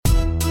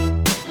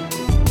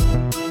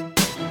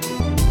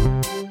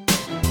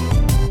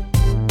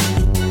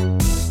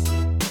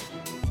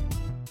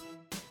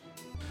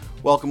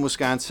Welcome,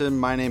 Wisconsin.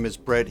 My name is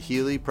Brett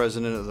Healy,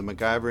 president of the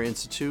MacIver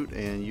Institute,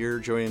 and you're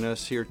joining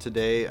us here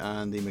today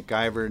on the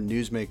MacIver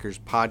Newsmakers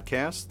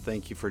podcast.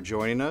 Thank you for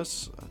joining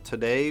us.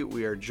 Today,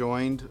 we are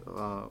joined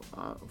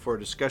for a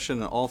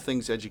discussion on all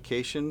things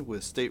education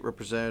with State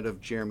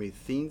Representative Jeremy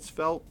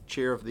Thiesfeldt,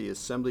 chair of the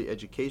Assembly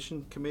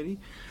Education Committee.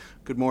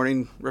 Good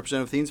morning,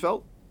 Representative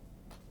Thiesfeldt.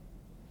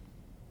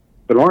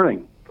 Good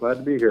morning. Glad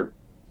to be here.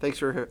 Thanks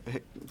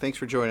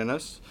for joining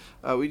us.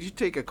 Would you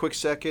take a quick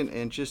second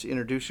and just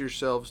introduce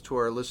yourselves to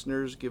our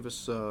listeners? Give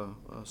us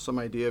some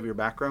idea of your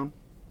background.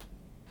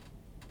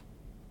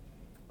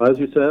 As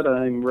you said,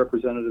 I'm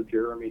Representative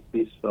Jeremy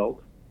Thiesfeldt,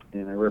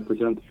 and I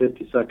represent the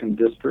 52nd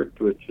District,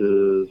 which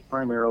is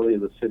primarily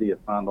the city of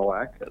Fond du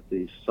Lac at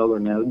the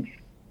southern edge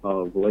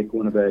of Lake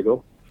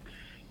Winnebago.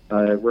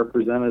 I've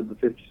represented the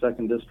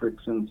 52nd District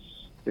since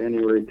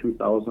January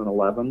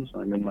 2011, so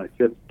I'm in my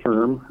fifth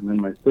term. I'm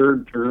in my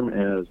third term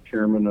as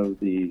chairman of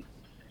the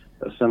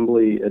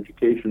Assembly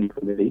Education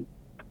Committee,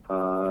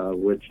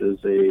 which is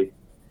a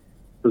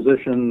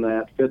position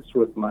that fits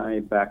with my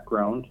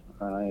background.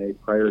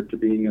 Prior to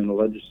being in the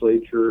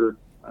legislature,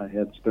 I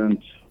had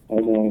spent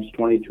almost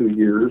 22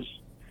 years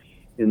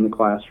in the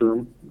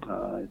classroom.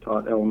 I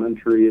taught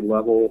elementary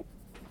level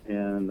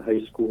and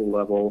high school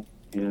level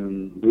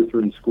in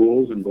Lutheran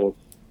schools in both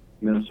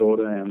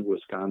Minnesota and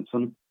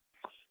Wisconsin.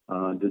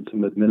 Did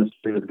some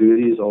administrative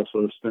duties,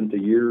 also spent a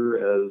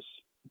year as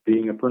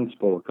being a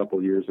principal a couple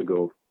of years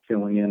ago,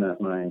 filling in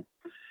at my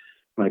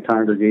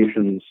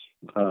congregation's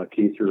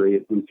K through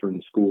 8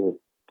 Lutheran school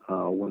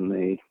when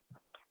they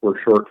were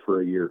short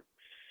for a year.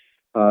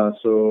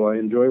 So I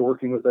enjoy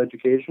working with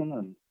education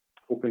and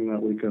hoping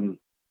that we can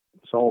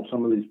solve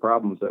some of these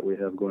problems that we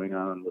have going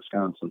on in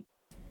Wisconsin.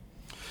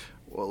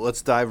 Well,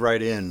 let's dive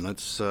right in.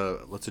 Let's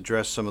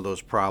address some of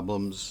those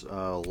problems.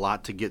 A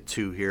lot to get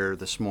to here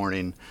this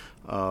morning.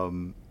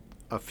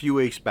 A few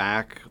weeks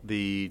back,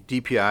 the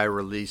DPI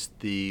released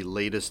the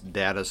latest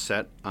data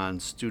set on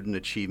student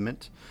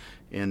achievement,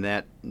 and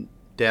that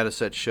data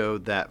set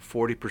showed that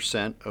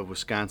 40% of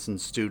Wisconsin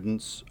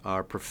students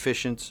are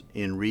proficient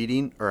in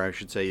reading, or I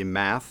should say in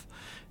math,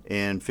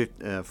 and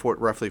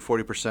roughly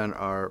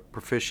 40% are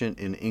proficient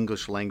in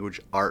English language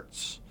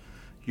arts.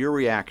 Your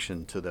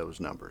reaction to those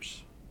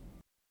numbers?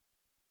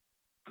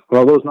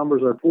 Well, those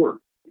numbers are poor.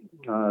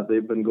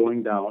 They've been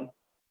going down,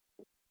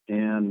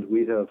 and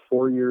we have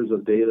 4 years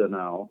of data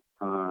now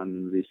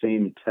on the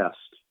same test,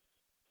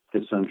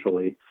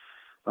 essentially,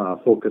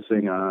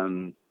 focusing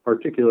on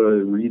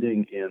particularly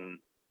reading in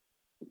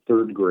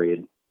third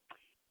grade,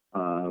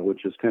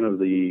 which is kind of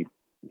the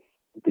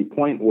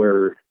point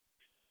where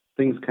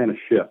things kind of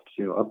shift.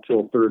 Up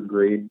till third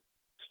grade,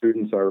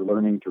 students are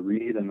learning to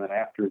read, and then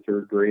after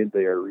third grade,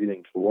 they are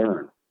reading to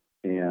learn.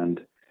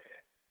 And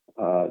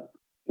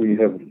we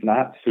have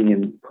not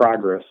seen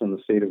progress in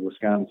the state of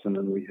Wisconsin,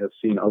 and we have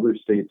seen other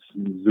states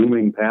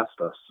zooming past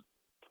us,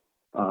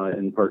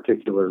 in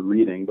particular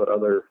reading, but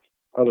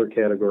other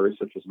categories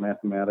such as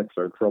mathematics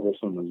are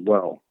troublesome as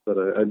well. But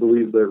I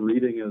believe that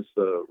reading is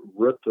the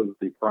root of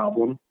the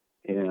problem,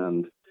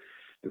 and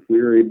if we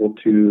are able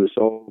to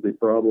solve the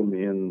problem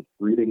in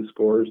reading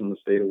scores in the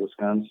state of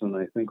Wisconsin,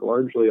 I think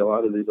largely a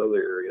lot of these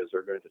other areas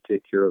are going to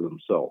take care of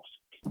themselves.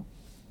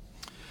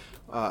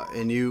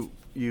 And you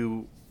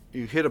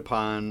hit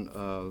upon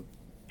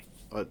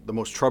the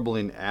most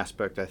troubling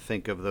aspect, I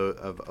think, of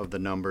the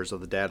numbers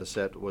of the data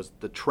set was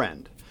the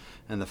trend,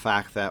 and the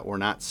fact that we're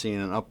not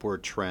seeing an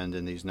upward trend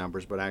in these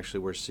numbers, but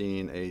actually we're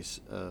seeing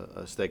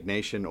a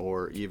stagnation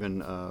or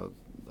even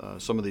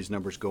some of these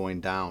numbers going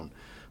down.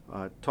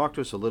 Talk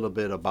to us a little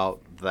bit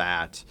about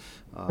that.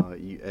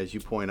 As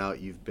you point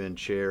out, you've been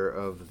chair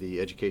of the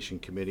Education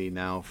Committee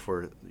now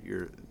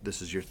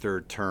this is your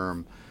third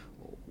term.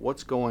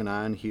 What's going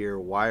on here?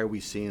 Why are we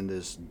seeing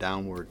this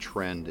downward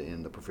trend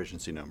in the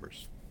proficiency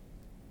numbers?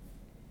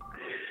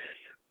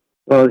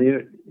 Well,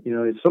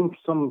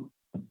 some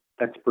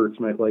experts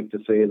might like to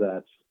say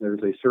that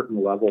there's a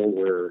certain level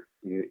where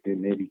you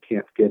maybe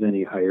can't get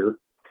any higher.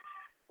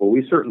 Well,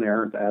 we certainly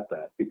aren't at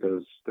that,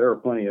 because there are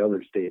plenty of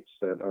other states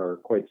that are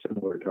quite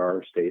similar to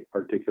our state,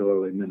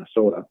 particularly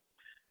Minnesota,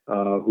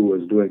 who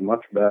is doing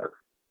much better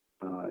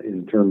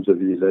in terms of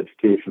these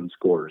education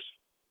scores.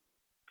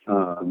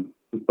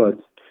 But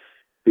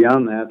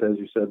beyond that, as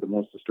you said, the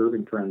most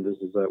disturbing trend is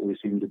that we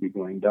seem to be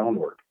going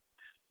downward.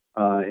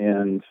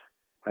 And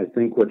I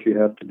think what you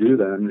have to do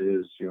then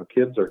is,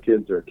 kids are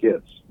kids are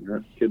kids.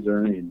 Kids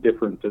are any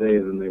different today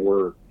than they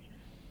were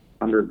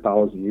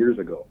 100,000 years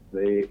ago.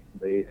 They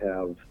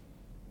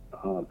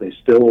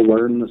still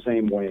learn the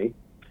same way.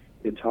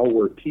 It's how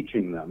we're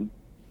teaching them,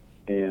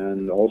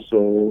 and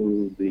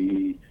also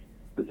the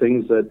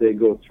things that they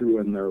go through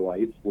in their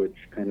life, which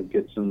kind of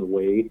gets in the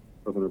way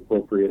of an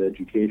appropriate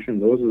education.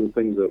 Those are the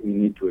things that we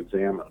need to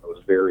examine,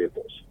 those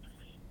variables.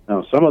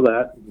 Now, some of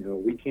that,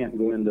 we can't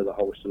go into the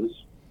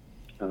houses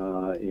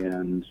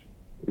and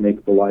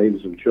make the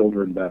lives of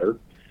children better.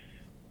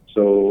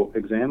 So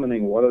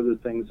examining what are the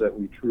things that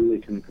we truly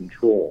can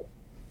control,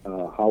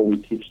 how we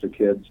teach the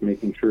kids,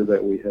 making sure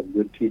that we have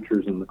good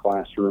teachers in the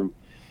classroom,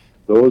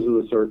 Those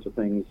are the sorts of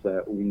things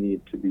that we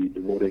need to be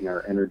devoting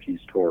our energies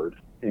toward.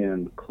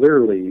 And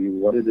clearly,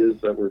 what it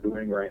is that we're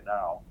doing right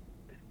now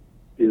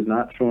is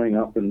not showing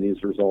up in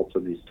these results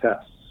of these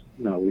tests.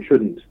 Now, we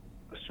shouldn't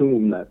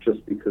assume that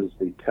just because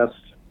the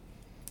test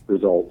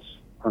results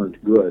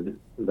aren't good,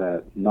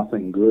 that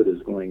nothing good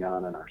is going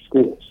on in our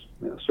schools.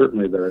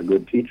 Certainly there are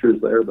good teachers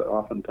there, but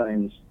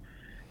oftentimes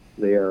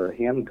they are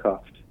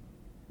handcuffed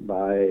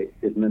by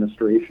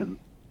administration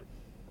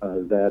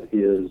that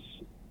is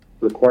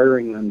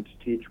requiring them to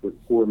teach with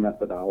poor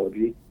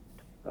methodology.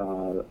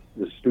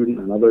 The student,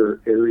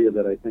 another area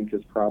that I think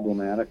is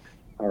problematic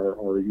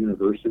are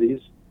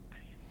universities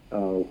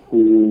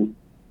who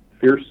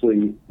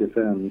fiercely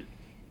defend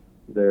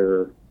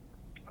their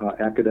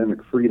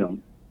academic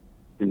freedom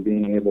in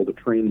being able to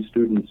train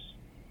students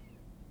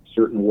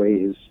certain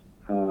ways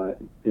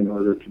in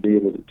order to be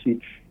able to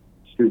teach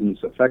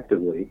students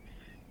effectively.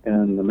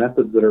 And the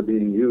methods that are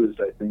being used,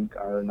 I think,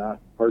 are not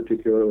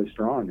particularly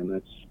strong, and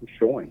that's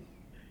showing.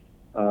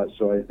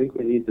 So I think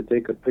we need to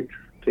take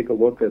a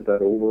look at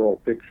that overall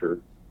picture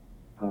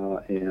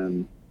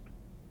and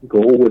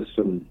go with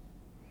some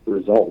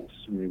results.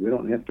 I mean, we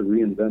don't have to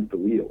reinvent the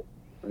wheel.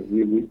 Right?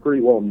 We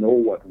pretty well know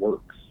what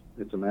works.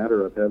 It's a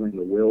matter of having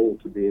the will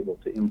to be able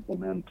to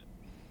implement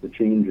the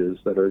changes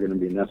that are going to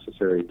be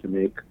necessary to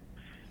make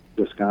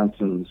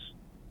Wisconsin's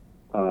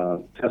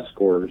test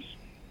scores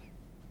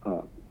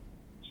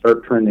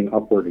start trending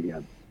upward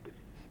again.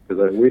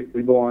 Because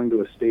we belong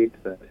to a state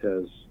that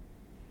has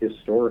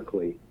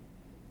historically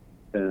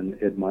been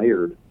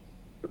admired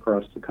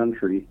across the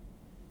country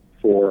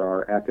for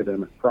our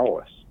academic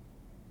prowess.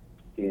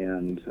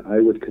 And I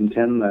would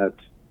contend that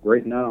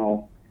right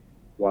now,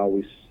 while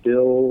we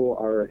still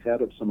are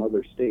ahead of some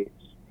other states,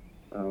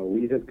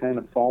 we have kind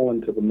of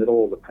fallen to the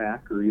middle of the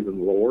pack or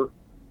even lower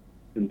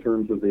in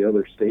terms of the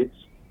other states.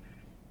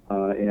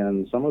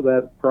 And some of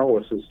that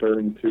prowess is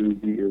starting to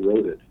be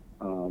eroded,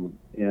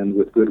 and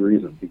with good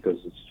reason, because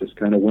it's just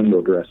kind of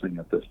window dressing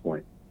at this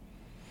point.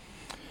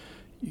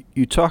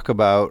 You talk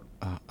about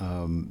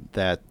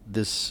that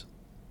this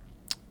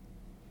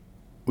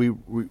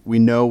we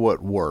know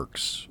what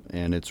works,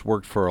 and it's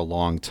worked for a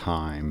long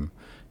time,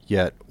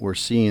 yet we're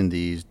seeing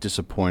these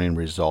disappointing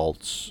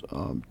results.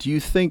 Do you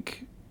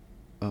think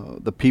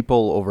the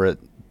people over at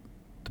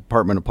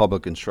Department of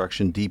Public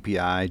Instruction,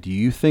 DPI, do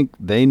you think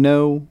they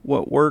know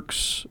what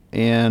works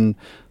and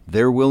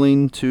they're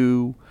willing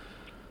to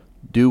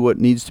do what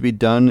needs to be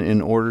done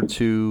in order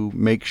to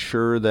make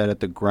sure that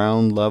at the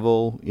ground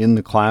level in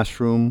the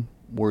classroom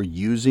we're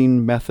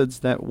using methods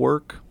that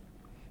work?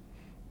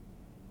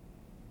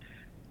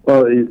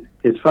 Well,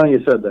 it's funny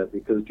you said that,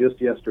 because just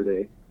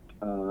yesterday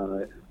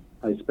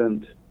I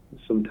spent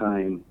some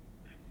time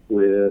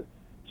with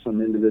some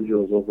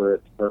individuals over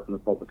at Department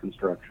of Public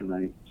Instruction.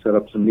 I set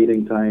up some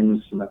meeting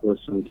times, met with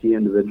some key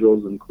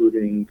individuals,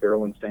 including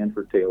Carolyn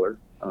Stanford Taylor,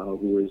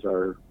 who is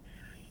our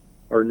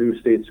new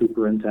state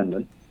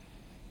superintendent.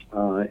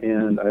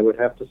 And I would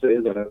have to say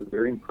that I was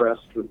very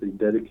impressed with the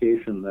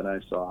dedication that I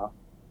saw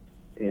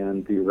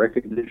and the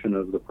recognition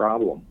of the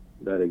problem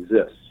that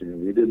exists.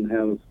 We didn't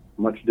have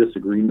much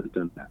disagreement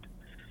in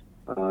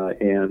that.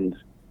 And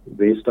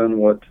based on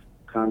what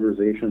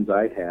conversations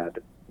I had,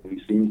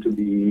 we seem to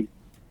be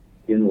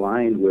in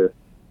line with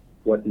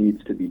what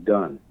needs to be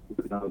done.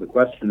 Now, the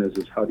question is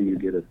how do you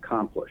get it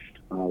accomplished?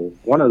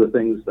 One of the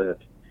things that,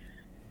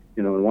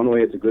 in one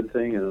way it's a good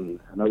thing and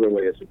another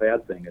way it's a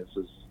bad thing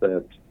is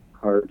that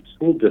our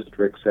school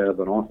districts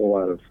have an awful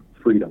lot of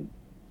freedom.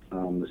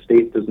 The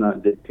state does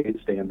not dictate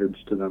standards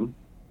to them.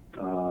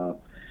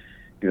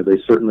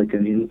 They certainly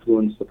can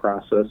influence the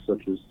process,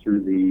 such as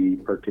through the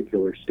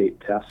particular state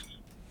test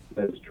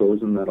that is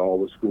chosen that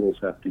all the schools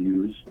have to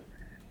use.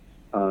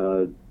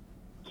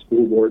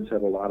 School boards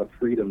have a lot of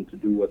freedom to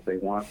do what they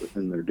want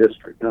within their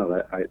district.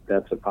 No,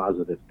 that's a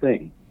positive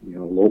thing.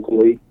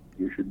 Locally,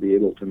 you should be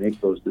able to make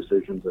those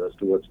decisions as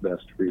to what's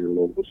best for your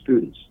local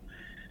students.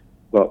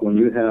 But when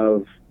you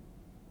have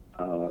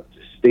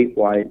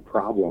statewide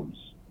problems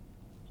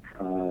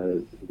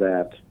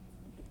that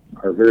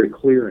are very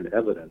clear and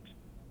evident,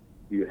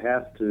 you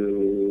have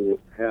to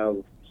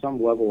have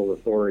some level of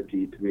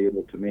authority to be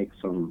able to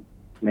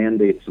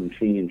mandate some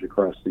change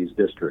across these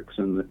districts.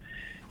 And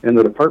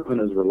the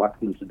department is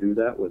reluctant to do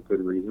that with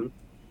good reason.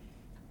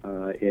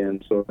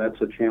 And so that's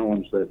a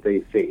challenge that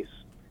they face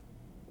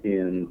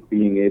in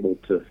being able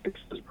to fix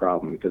this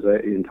problem. Because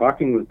in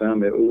talking with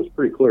them, it was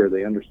pretty clear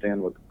they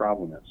understand what the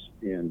problem is.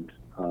 And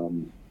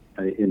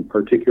in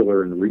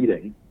particular in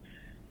reading,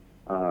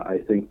 I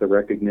think the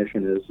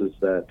recognition is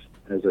that,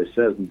 as I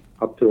said,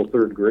 up till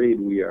third grade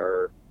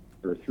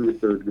through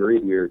third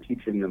grade, we are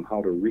teaching them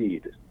how to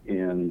read.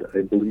 And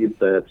I believe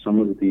that some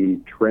of the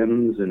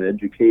trends in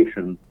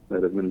education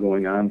that have been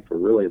going on for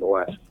really the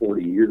last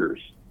 40 years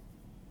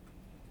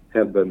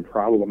have been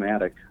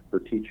problematic for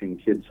teaching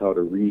kids how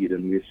to read.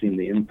 And we've seen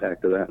the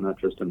impact of that not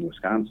just in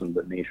Wisconsin,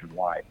 but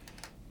nationwide.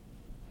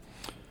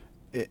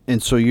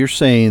 And so you're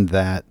saying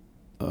that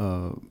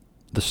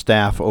the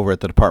staff over at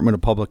the Department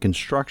of Public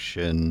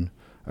Instruction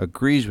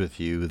agrees with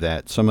you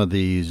that some of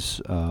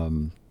these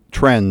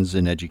trends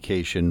in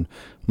education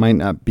might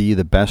not be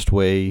the best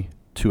way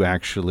to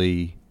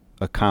actually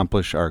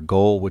accomplish our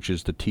goal, which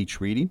is to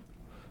teach reading.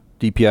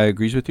 DPI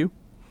agrees with you?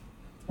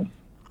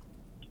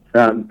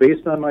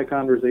 Based on my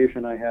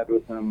conversation I had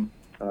with them,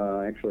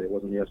 actually it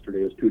wasn't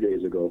yesterday, it was 2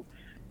 days ago,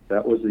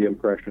 that was the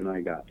impression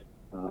I got.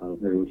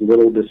 There was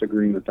little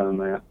disagreement on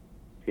that,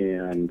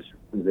 and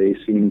they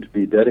seem to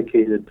be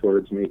dedicated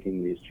towards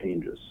making these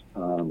changes,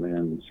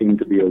 and seem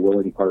to be a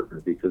willing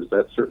partner, because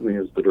that certainly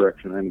is the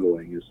direction I'm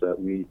going, is that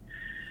we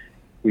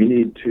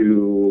need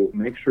to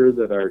make sure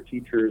that our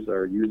teachers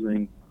are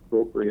using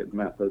appropriate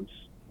methods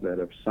that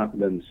have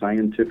been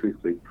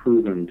scientifically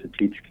proven to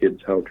teach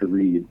kids how to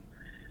read,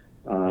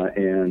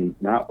 and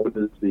not what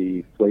is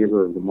the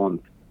flavor of the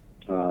month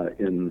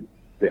in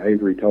the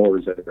ivory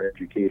towers at our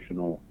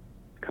educational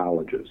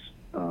colleges.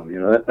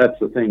 That's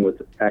the thing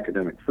with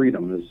academic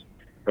freedom, is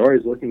they're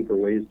always looking for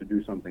ways to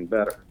do something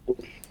better,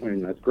 which,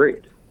 that's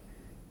great.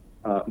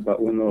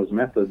 But when those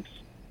methods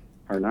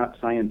are not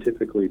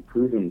scientifically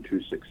proven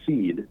to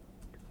succeed,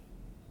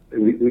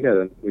 we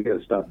gotta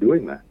stop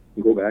doing that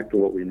and go back to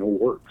what we know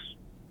works.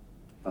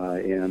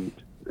 And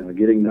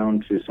getting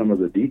down to some of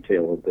the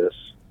detail of this,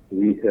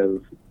 we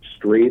have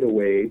strayed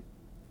away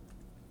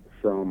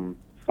from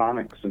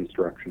phonics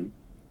instruction,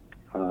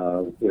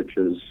 which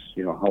is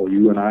how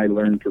you and I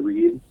learned to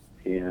read,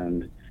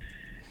 and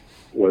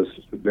was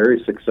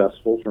very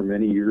successful for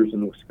many years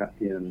in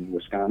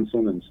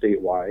Wisconsin and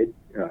statewide,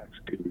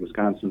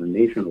 Wisconsin and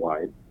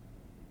nationwide.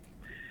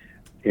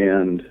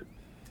 And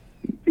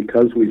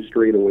because we've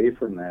strayed away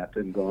from that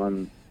and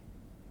gone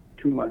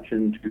too much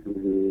into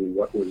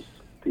what was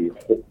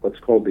what's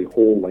called the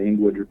whole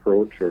language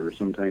approach, or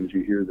sometimes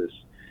you hear this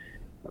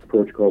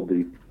approach called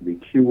the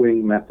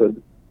cueing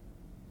method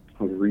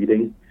of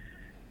reading,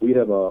 we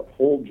have a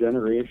whole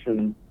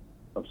generation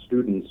of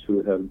students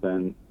who have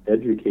been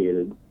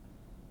educated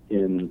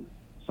in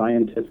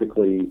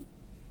scientifically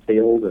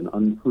failed and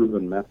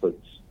unproven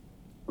methods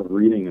of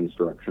reading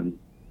instruction.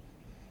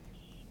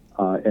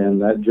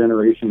 And that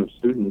generation of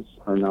students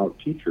are now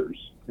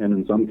teachers, and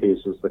in some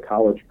cases the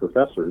college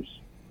professors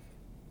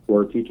who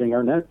are teaching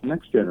our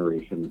next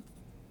generation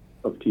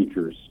of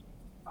teachers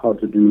how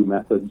to do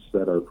methods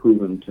that are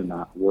proven to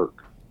not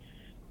work.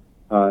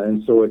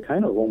 And so it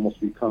kind of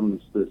almost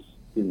becomes this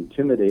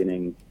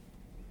intimidating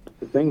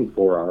thing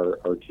for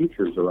our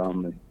teachers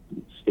around the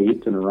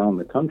state and around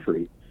the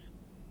country,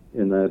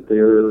 in that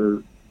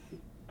the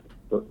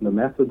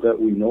method that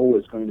we know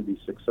is going to be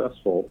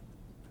successful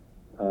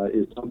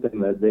is something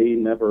that they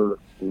never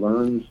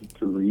learned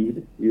to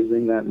read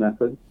using that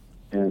method.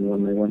 And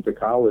when they went to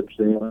college,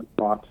 they weren't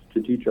taught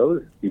to teach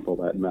other people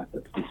that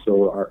method. And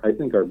so I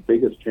think our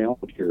biggest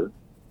challenge here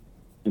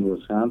in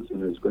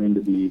Wisconsin is going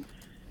to be,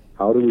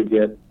 how do we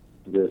get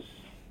this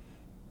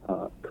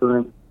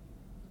current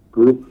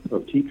group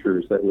of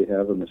teachers that we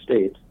have in the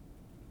state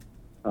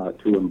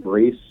to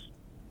embrace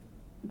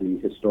the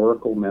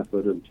historical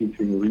method of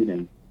teaching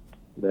reading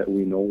that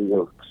we know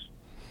works.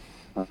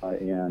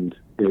 And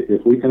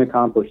if we can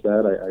accomplish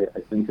that, I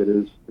think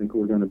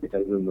we're going to be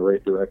headed in the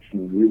right direction.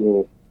 And we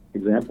will,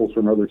 examples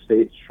from other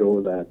states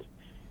show that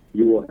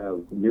you will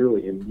have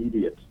nearly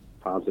immediate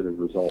positive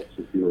results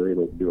if you are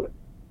able to do it.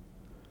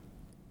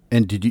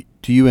 And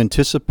do you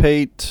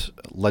anticipate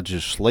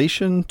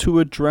legislation to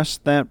address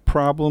that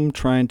problem,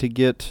 trying to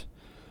get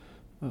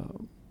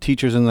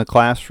teachers in the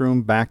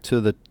classroom back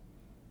to the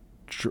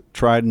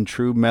tried and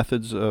true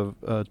methods of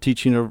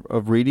teaching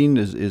of reading?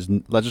 Is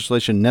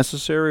legislation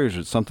necessary, or is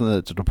it something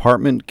that the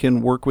department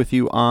can work with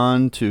you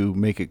on to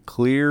make it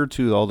clear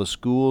to all the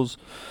schools,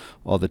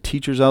 all the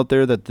teachers out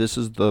there, that this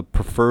is the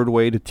preferred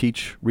way to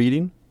teach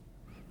reading?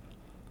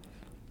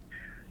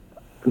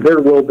 There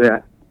will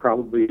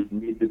probably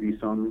need to be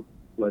some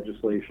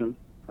legislation.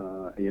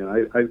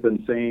 I've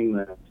been saying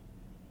that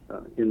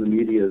in the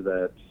media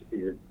that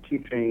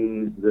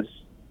teaching this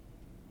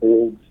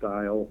old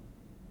style,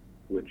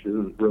 which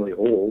isn't really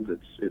old,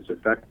 it's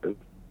effective.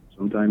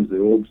 Sometimes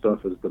the old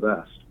stuff is the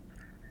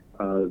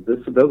best.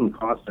 This doesn't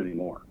cost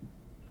anymore.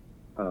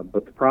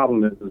 But the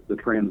problem is the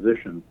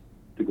transition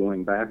to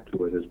going back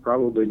to it is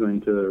probably going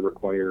to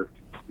require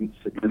a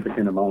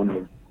significant amount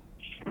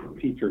of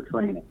teacher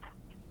training.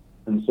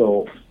 And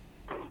so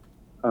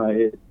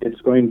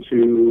it's going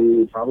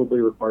to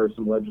probably require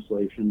some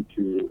legislation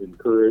to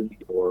encourage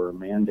or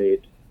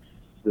mandate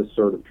this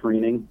sort of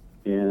training,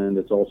 and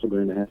it's also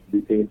going to have to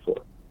be paid for.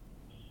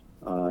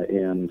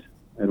 And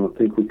I don't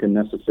think we can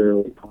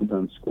necessarily count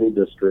on school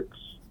districts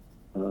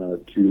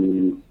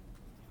to,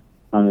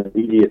 on an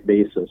immediate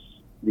basis,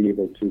 be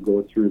able to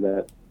go through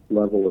that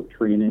level of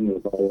training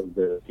with all of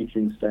the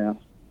teaching staff.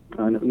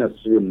 Not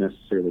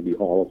necessarily be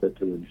all of it,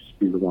 it would just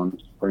be the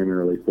ones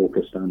primarily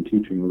focused on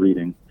teaching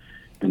reading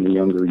in the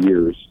younger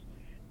years.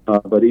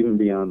 But even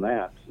beyond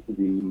that,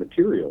 the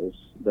materials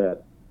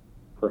that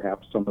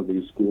perhaps some of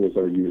these schools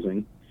are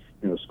using,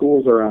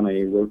 schools are on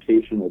a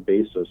rotational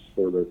basis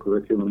for their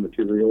curriculum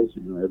materials,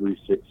 every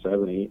 6,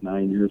 7, 8,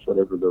 9 years,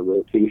 whatever their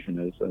rotation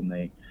is, and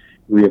they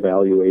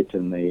reevaluate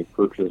and they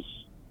purchase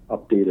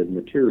updated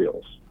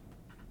materials.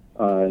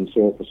 And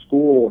so if a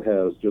school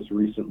has just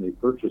recently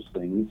purchased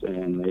things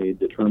and they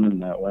determine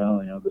that,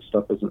 well, this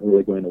stuff isn't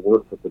really going to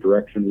work with the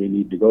direction we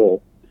need to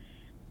go,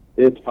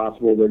 it's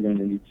possible they're going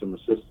to need some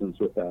assistance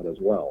with that as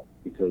well,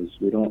 because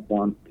we don't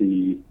want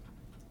the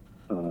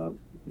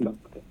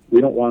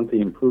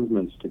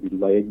improvements to be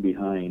lagged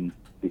behind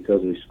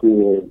because a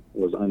school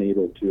was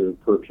unable to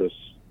purchase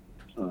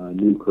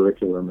new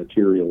curricular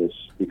materials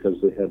because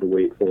they had to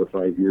wait 4 or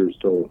 5 years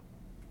till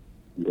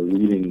the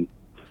reading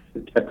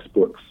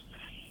textbooks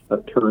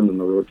turned and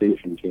the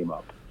rotation came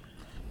up.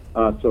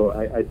 So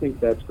I think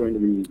that's going to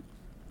be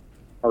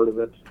part of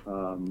it.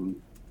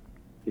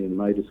 In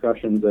my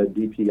discussions at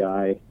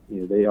DPI,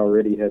 they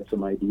already had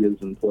some ideas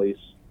in place,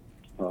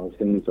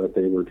 things that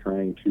they were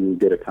trying to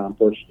get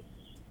accomplished.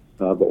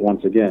 But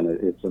once again,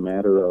 it's a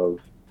matter of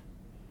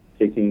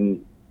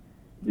taking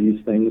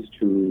these things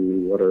to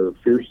what are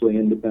fiercely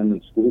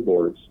independent school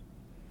boards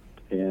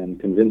and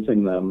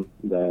convincing them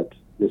that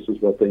this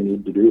is what they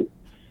need to do.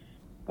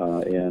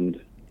 And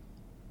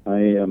I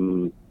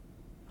am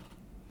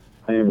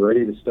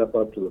ready to step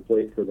up to the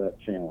plate for that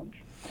challenge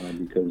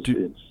because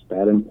it's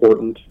that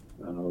important.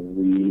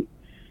 We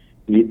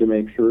need to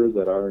make sure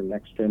that our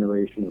next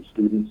generation of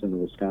students in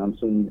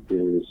Wisconsin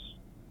is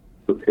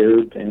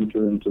prepared to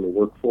enter into the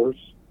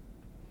workforce.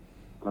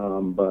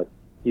 But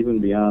even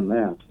beyond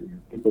that,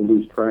 people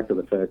lose track of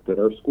the fact that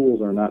our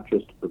schools are not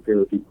just to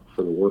prepare people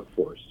for the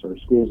workforce. Our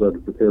schools are to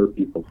prepare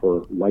people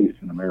for life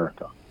in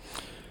America.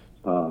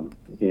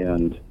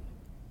 And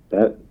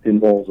that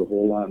involves a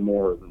whole lot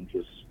more than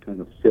just kind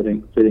of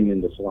fitting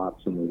into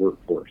slots in the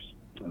workforce.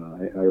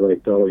 I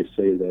like to always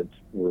say that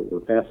we're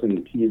passing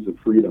the keys of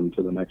freedom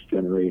to the next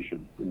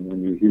generation. And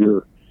when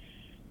you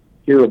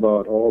hear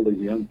about all these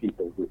young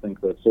people who think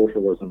that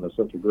socialism is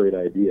such a great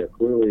idea,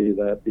 clearly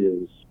that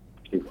is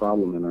a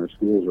problem in our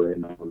schools right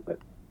now, that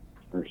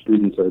our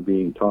students are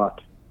being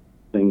taught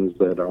things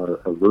that are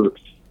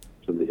avert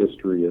to the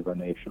history of a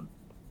nation.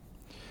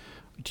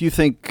 Do you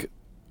think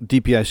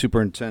DPI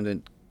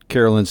Superintendent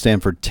Carolyn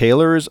Stanford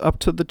Taylor is up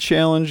to the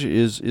challenge,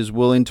 is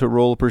willing to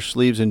roll up her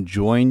sleeves and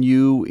join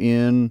you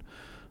in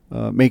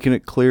making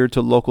it clear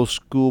to local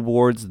school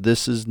boards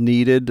this is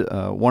needed?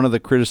 One of the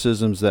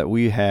criticisms that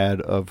we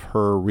had of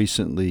her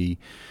recently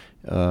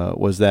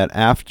was that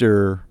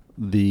after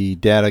the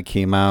data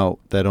came out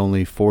that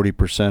only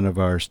 40% of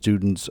our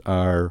students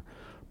are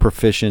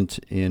proficient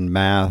in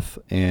math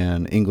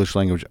and English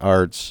language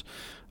arts,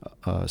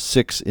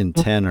 6 in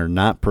 10 are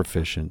not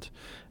proficient.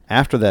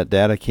 After that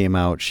data came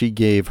out, she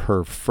gave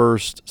her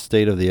first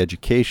State of the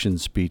Education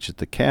speech at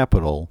the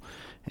Capitol,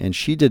 and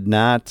she did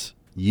not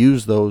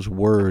use those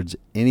words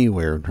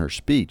anywhere in her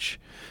speech.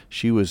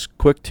 She was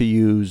quick to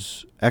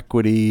use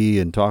equity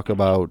and talk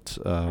about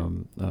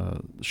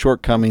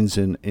shortcomings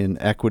in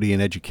equity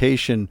in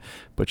education,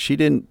 but she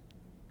didn't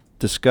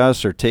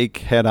discuss or take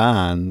head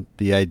on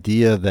the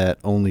idea that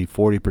only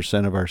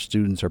 40% of our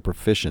students are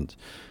proficient.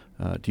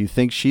 Do you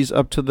think she's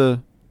up to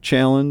the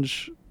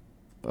challenge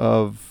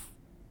of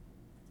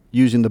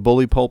using the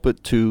bully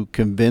pulpit to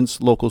convince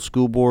local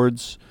school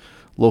boards,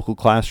 local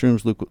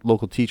classrooms,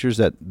 local teachers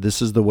that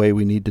this is the way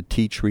we need to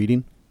teach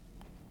reading?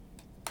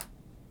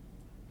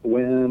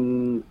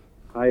 When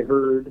I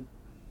heard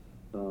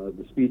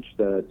the speech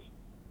that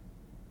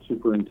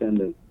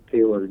Superintendent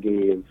Taylor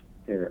gave,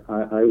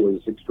 I was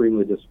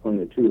extremely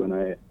disappointed too, and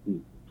I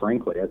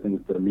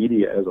think the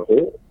media as a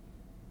whole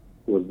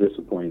was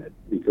disappointed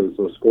because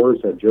those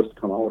scores had just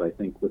come out, I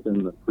think,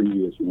 within the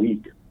previous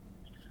week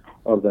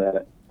of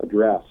that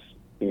address,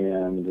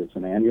 and it's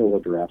an annual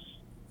address,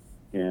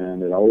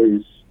 and it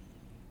always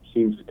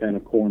seems to kind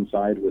of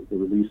coincide with the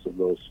release of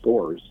those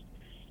scores.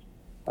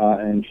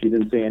 And she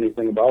didn't say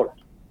anything about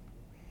it.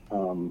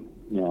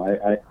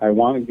 I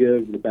want to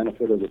give the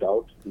benefit of the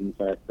doubt in the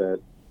fact that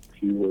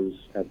she was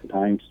at the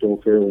time still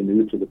fairly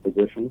new to the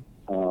position,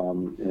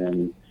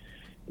 and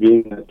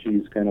being that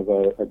she's kind of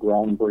a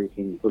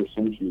groundbreaking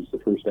person, she's the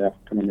first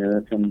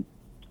African-American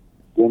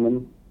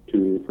woman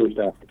to first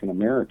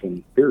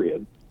African-American,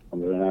 period,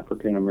 an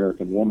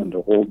African-American woman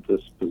to hold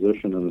this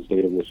position in the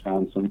state of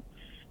Wisconsin.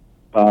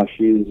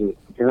 She's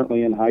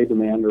apparently in high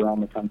demand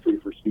around the country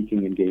for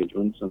speaking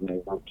engagements, and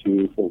they want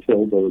to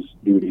fulfill those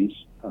duties.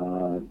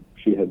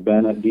 She had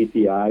been at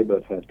DPI,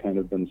 but had kind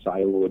of been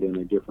siloed in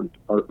a different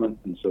department,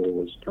 and so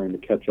was trying to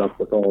catch up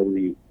with all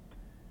the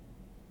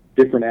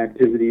different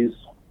activities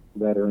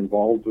that are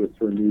involved with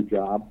her new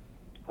job.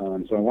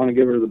 So I want to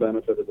give her the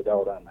benefit of the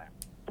doubt on that.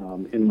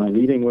 In my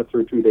meeting with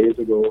her 2 days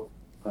ago,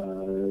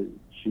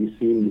 she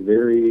seemed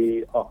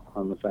very up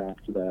on the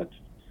fact that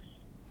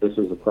this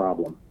is a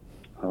problem.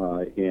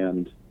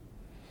 The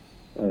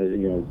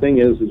thing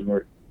is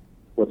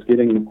what's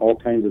getting all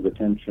kinds of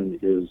attention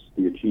is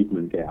the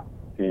achievement gap.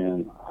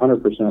 And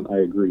 100% I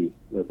agree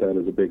that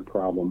is a big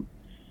problem.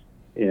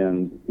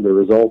 And the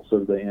results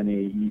of the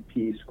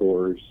NAEP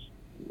scores,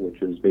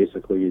 which is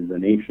basically the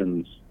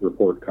nation's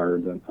report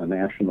card, a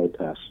national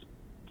test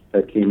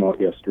that came out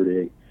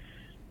yesterday,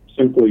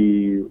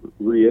 simply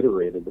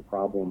reiterated the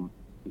problem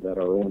that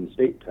our own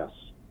state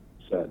tests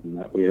said, and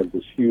that we have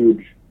this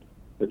huge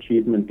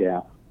achievement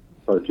gap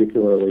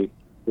particularly,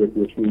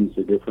 which means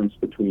the difference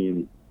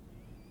between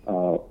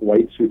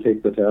whites who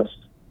take the test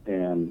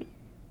and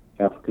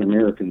African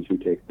Americans who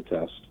take the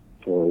test,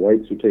 or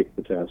whites who take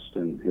the test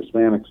and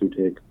Hispanics who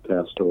take the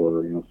test,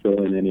 or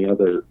fill in any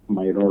other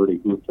minority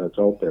group that's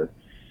out there.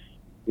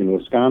 In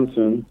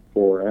Wisconsin,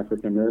 for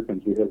African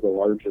Americans, we have the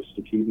largest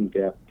achievement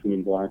gap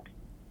between black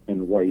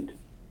and white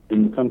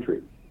in the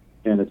country,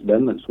 and it's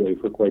been this way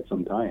for quite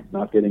some time.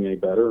 Not getting any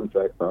better, in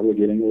fact, probably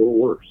getting a little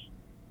worse.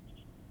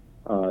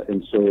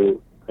 And so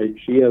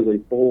she has a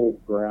full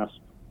grasp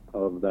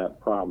of that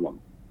problem.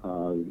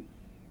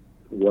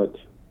 What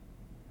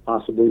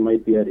possibly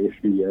might be at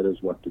issue yet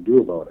is what to do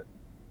about it.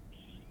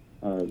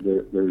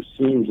 There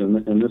seems,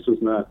 and this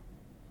is not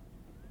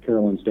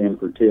Carolyn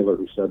Stanford Taylor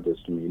who said this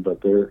to me,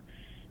 but there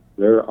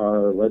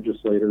are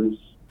legislators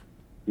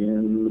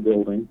in the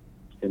building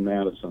in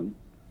Madison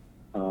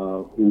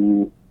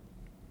who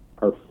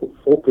are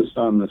focused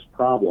on this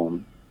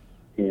problem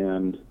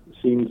and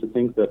seem to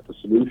think that the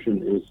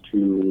solution is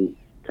to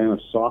kind of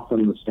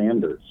soften the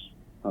standards.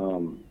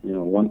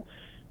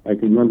 I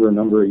can remember a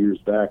number of years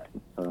back,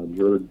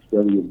 George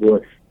W.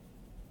 Bush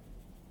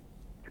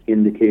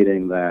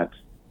indicating that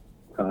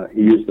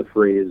he used the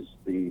phrase,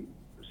 the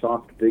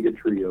soft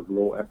bigotry of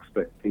low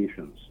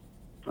expectations,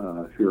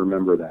 if you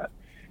remember that.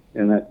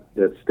 And that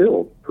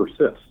still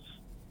persists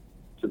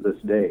to this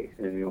day.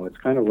 And, it's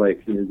kind of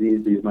like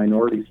these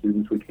minority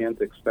students, we can't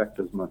expect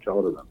as much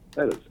out of them.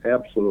 That is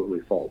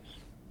absolutely false.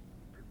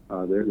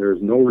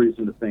 There's no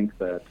reason to think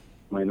that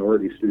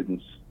minority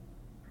students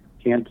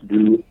can't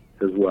do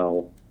as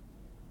well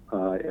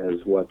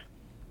as what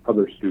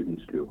other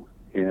students do.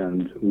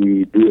 And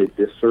we do a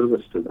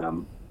disservice to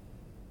them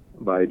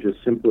by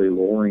just simply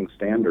lowering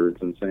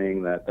standards and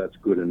saying that that's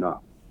good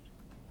enough.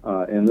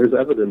 And there's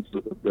evidence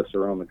of this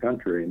around the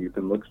country, and you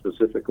can look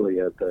specifically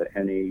at the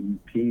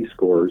NAEP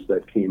scores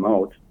that came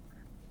out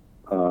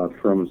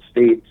from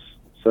states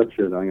such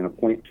as, I'm going to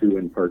point to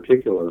in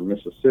particular,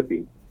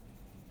 Mississippi.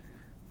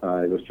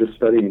 I was just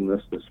studying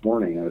this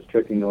morning. I was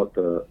checking out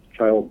the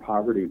child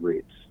poverty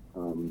rates.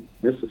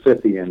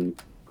 Mississippi,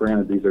 and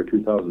granted these are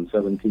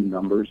 2017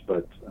 numbers,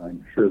 but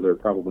I'm sure they're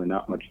probably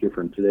not much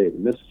different today.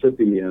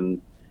 Mississippi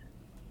in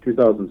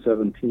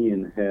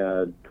 2017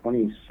 had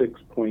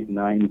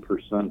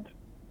 26.9%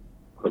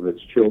 of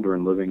its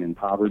children living in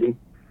poverty.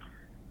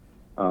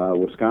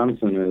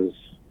 Wisconsin is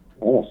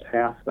almost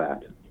half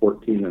that,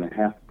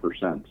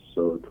 14.5%.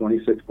 So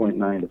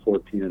 26.9 to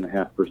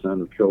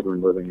 14.5% of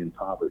children living in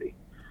poverty.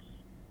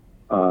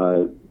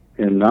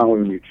 And now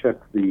when you check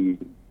the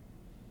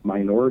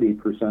minority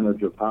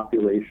percentage of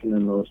population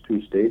in those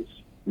two states,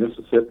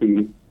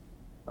 Mississippi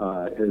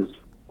is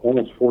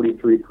almost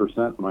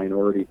 43%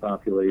 minority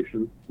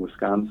population,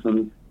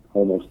 Wisconsin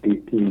almost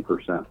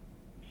 18%.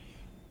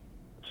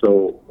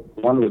 So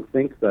one would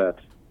think that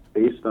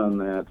based on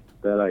that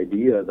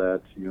idea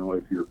that,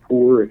 if you're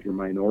poor, if you're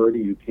minority,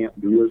 you can't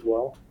do as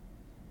well,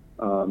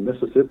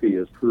 Mississippi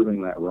is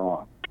proving that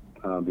wrong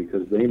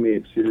because they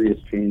made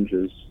serious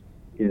changes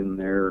in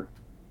their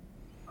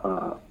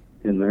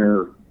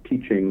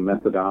teaching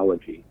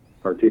methodology,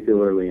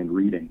 particularly in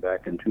reading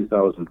back in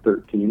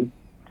 2013.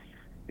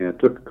 And it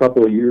took a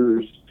couple of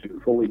years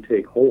to fully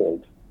take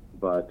hold,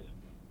 but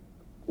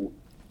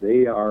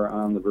they are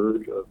on the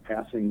verge of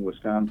passing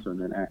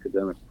Wisconsin in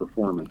academic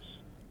performance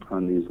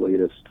on these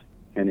latest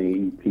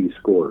NAEP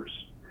scores.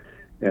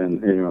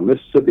 And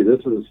Mississippi,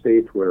 this is a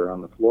state where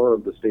on the floor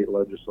of the state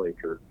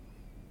legislature,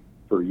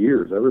 for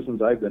years, ever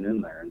since I've been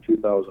in there in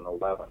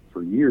 2011,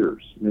 for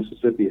years,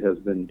 Mississippi has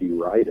been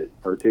derided,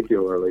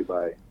 particularly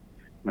by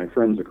my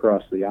friends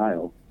across the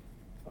aisle,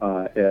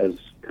 as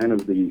kind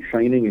of the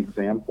shining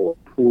example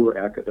of poor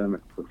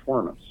academic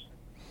performance.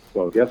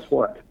 Well, guess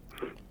what?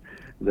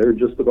 They're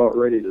just about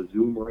ready to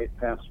zoom right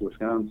past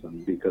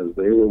Wisconsin because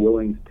they were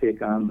willing to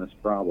take on this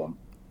problem.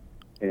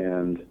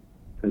 And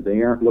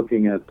they aren't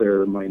looking at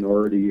their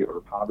minority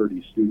or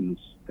poverty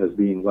students as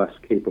being less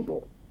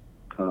capable.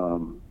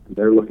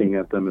 They're looking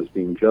at them as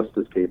being just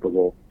as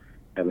capable,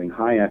 having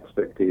high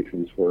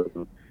expectations for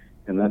them.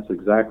 And that's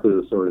exactly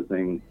the sort of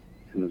thing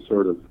and the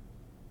sort of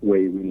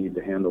way we need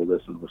to handle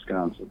this in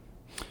Wisconsin.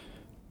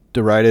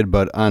 Derided,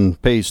 but on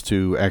pace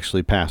to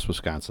actually pass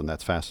Wisconsin.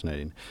 That's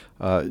fascinating.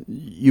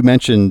 You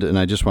mentioned, and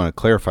I just want to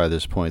clarify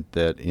this point,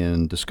 that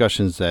in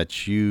discussions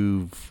that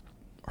you've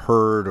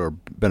heard or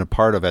been a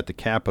part of at the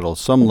Capitol,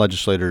 some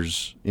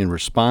legislators, in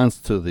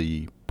response to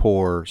the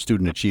poor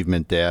student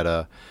achievement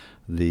data,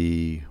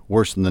 the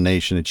worst in the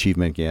nation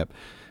achievement gap,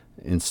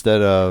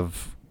 instead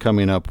of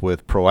coming up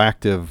with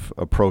proactive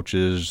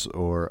approaches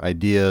or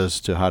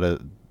ideas to how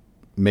to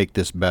make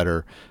this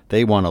better,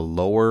 they want to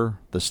lower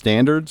the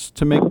standards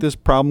to make this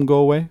problem go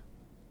away?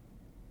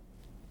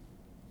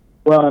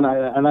 Well, and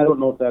I don't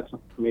know if that's,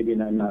 maybe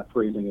I'm not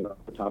phrasing it off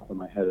the top of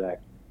my head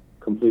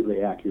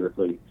completely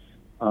accurately.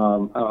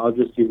 I'll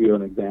just give you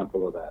an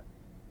example of that.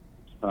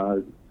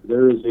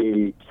 There is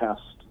a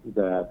test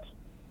that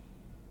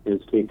is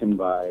taken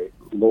by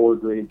lower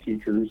grade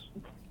teachers,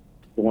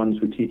 the ones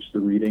who teach the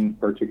reading,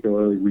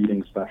 particularly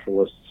reading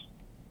specialists.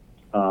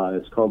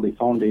 It's called the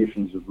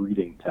Foundations of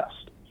Reading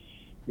Test.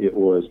 It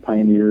was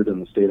pioneered in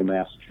the state of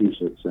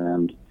Massachusetts,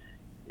 and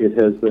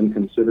it has been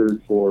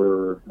considered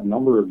for a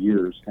number of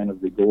years kind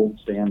of the gold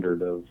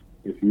standard of,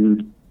 if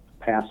you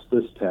pass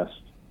this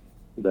test,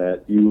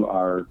 that you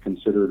are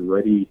considered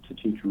ready to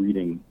teach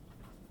reading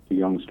to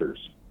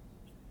youngsters.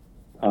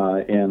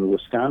 And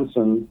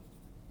Wisconsin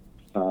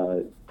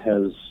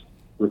has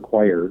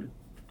required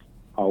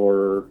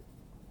our,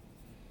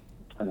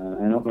 I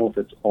don't know if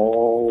it's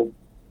all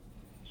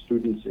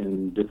students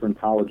in different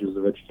colleges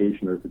of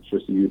education or if it's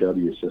just the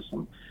UW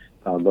system,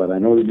 but I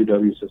know the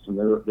UW system,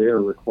 they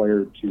are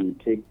required to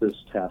take this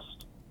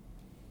test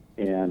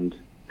and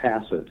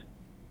pass it.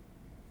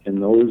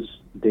 And those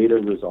data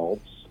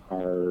results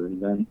are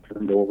then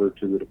turned over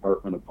to the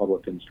Department of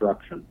Public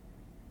Instruction.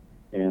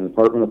 And the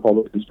Department of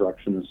Public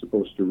Instruction is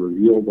supposed to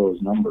reveal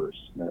those numbers,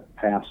 that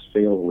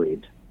pass-fail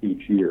rate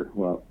each year.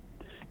 Well,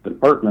 the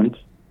department,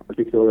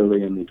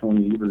 particularly in the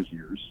Tony Evers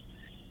years,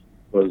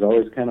 was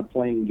always kind of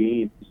playing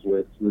games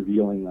with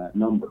revealing that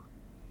number.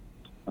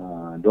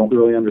 Don't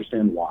really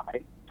understand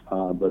why,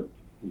 but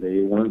they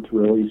weren't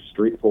really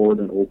straightforward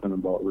and open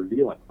about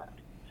revealing that.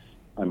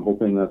 I'm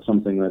hoping that's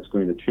something that's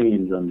going to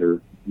change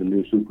under the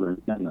new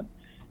superintendent.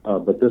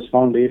 But this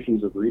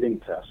Foundations of Reading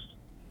test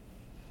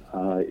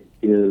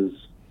is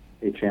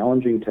a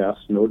challenging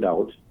test, no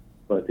doubt,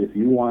 but if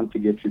you want to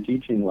get your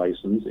teaching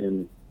license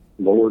in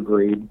lower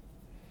grades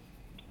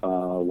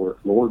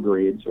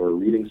or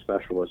reading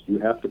specialist, you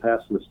have to pass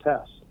this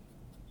test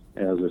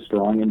as a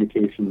strong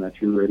indication that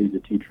you're ready to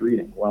teach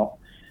reading. Well,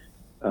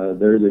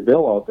 there's a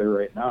bill out there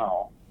right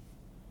now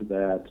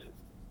that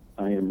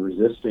I am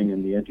resisting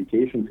in the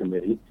Education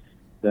Committee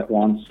that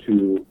wants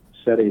to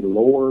set a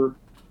lower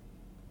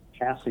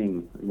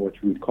passing, what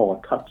you would call a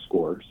cut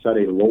score, set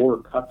a lower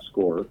cut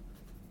score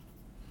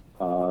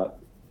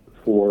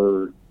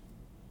for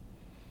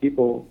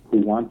people who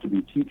want to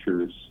be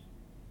teachers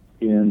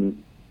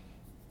in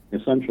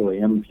essentially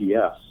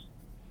MPS,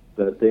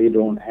 that they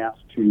don't have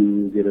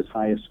to get as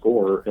high a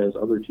score as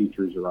other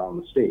teachers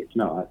around the state.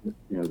 Now,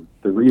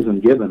 the reason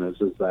given is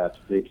that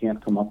they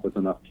can't come up with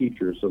enough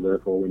teachers, so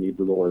therefore we need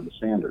to lower the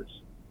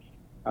standards.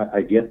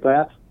 I get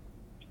that,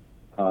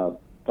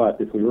 but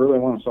if we really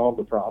want to solve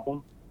the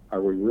problem,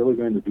 are we really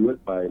going to do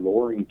it by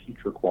lowering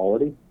teacher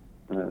quality?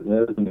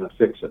 That isn't going to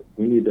fix it.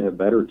 We need to have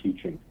better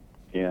teaching.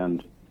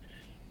 And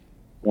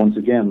once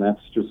again,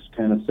 that's just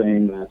kind of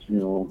saying that,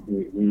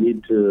 we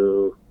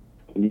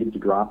need to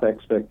drop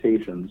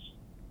expectations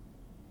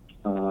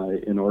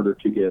in order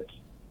to get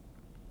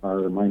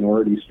our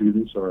minority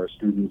students or our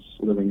students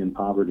living in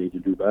poverty to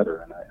do better.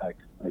 And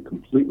I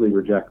completely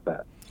reject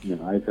that.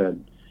 I've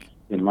had,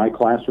 in my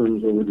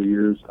classrooms over the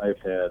years, I've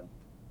had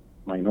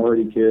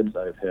minority kids,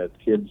 I've had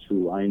kids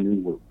who I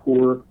knew were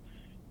poor,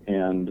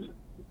 and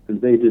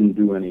they didn't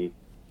do any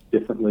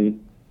differently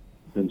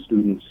than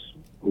students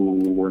who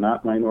were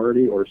not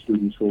minority or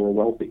students who were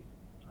wealthy.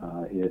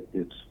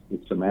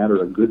 It's a matter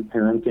of good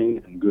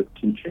parenting and good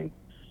teaching.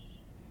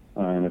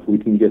 And if we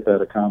can get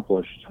that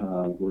accomplished,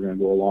 we're going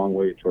to go a long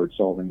way towards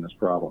solving this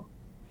problem.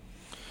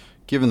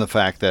 Given the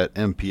fact that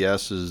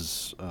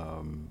MPS's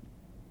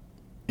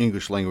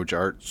English language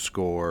arts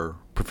score,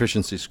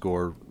 proficiency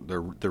score, the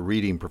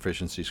reading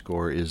proficiency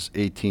score is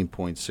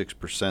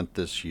 18.6%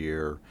 this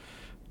year,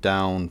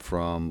 down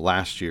from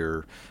last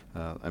year.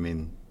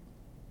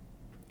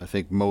 I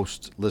think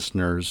most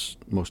listeners,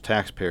 most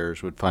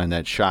taxpayers would find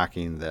that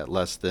shocking that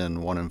less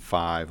than 1 in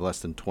 5, less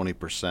than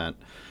 20%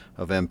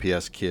 of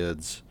MPS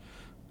kids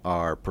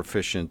are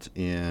proficient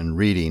in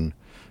reading.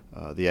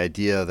 The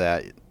idea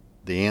that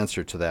the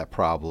answer to that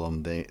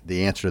problem,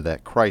 the answer to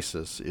that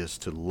crisis, is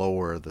to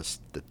lower the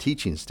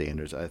teaching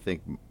standards. I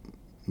think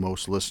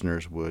most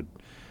listeners would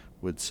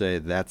say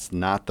that's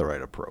not the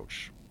right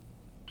approach.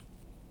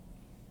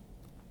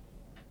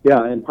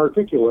 Yeah, and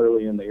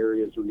particularly in the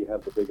areas where you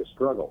have the biggest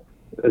struggle.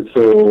 And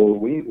so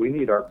we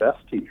need our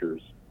best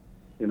teachers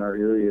in our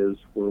areas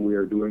where we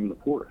are doing the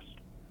poorest.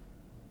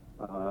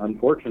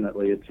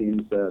 Unfortunately, it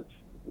seems that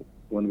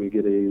when we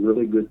get a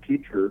really good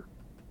teacher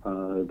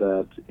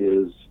that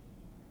is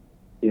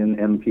in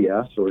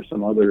MPS or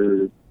some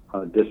other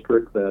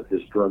district that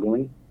is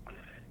struggling,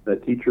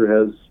 that teacher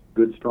has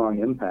good, strong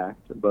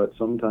impact, but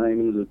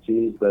sometimes it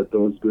seems that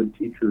those good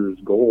teachers'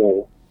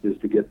 goal is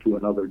to get to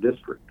another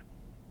district.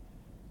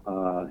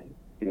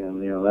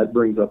 And that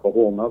brings up a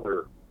whole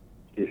nother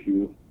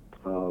issue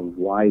of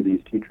why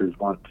these teachers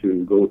want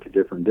to go to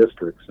different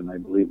districts, and I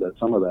believe that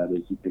some of that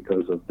is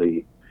because of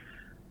the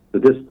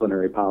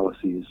disciplinary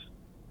policies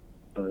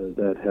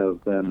that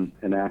have been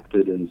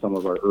enacted in some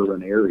of our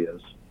urban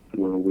areas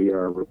where we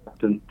are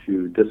reluctant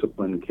to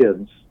discipline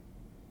kids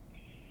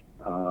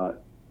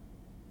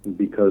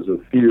because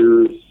of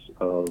fears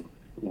of,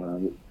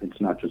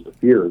 it's not just a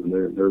fear,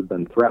 there have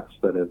been threats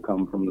that have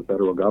come from the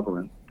federal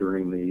government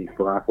during the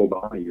Barack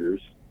Obama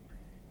years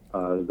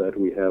that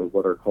we have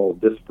what are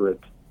called disparate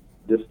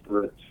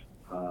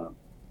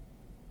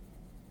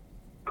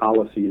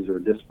policies or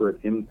disparate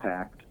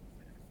impact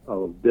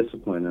of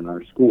discipline in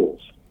our schools.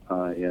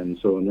 And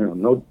so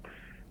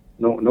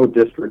no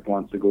district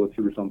wants to go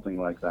through something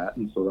like that,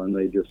 and so then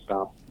they just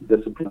stop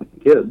disciplining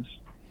kids,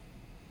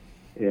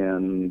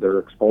 and their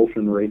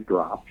expulsion rate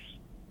drops.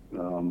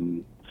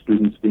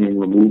 Students being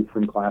removed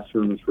from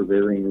classrooms for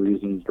varying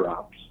reasons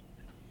drops,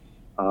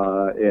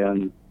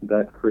 and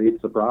that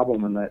creates a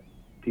problem, and that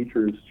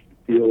teachers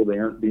feel they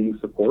aren't being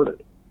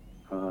supported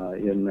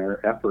in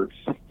their efforts,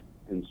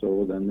 and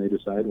so then they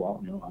decide,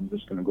 well, I'm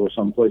just going to go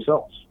someplace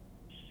else,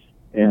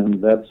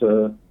 and that's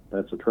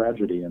a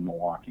tragedy in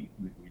Milwaukee.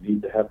 We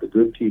need to have the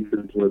good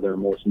teachers where they're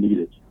most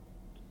needed,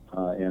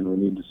 and we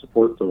need to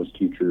support those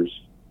teachers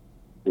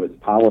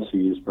with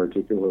policies,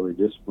 particularly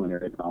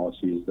disciplinary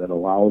policies, that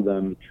allow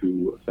them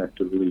to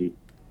effectively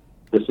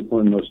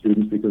discipline those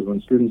students, because when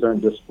students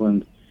aren't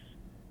disciplined,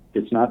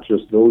 it's not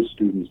just those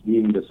students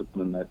being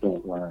disciplined that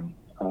don't learn.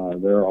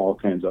 There are all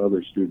kinds of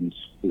other students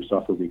who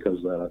suffer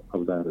because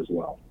of that as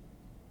well.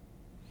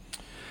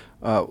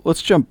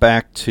 Let's jump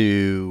back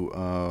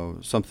to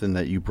something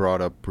that you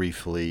brought up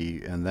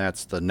briefly, and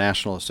that's the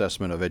National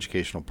Assessment of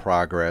Educational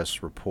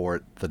Progress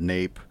report, the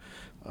NAEP.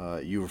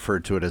 You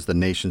referred to it as the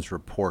nation's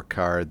report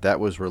card. That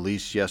was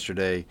released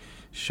yesterday,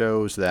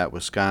 shows that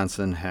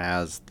Wisconsin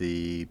has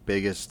the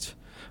biggest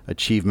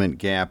achievement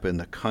gap in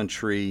the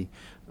country.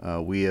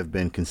 We have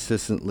been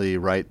consistently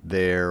right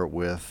there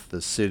with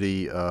the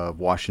city of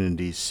Washington,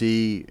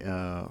 D.C.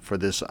 For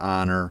this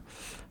honor.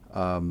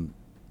 And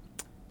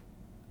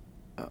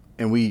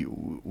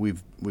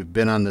we've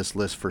been on this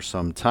list for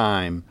some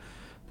time.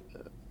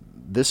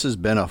 This has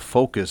been a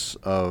focus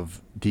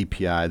of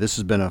DPI. This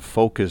has been a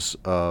focus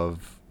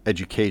of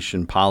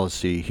education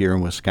policy here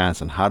in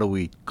Wisconsin. How do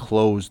we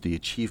close the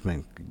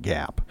achievement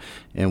gap?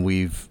 And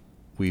we've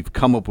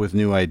come up with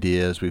new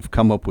ideas. We've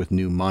come up with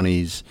new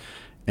monies,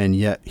 and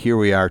yet here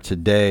we are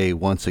today,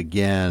 once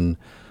again,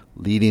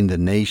 leading the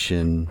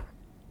nation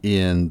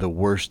in the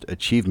worst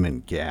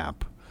achievement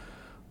gap.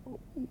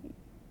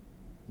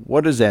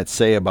 What does that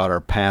say about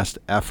our past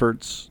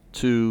efforts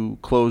to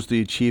close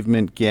the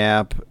achievement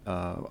gap?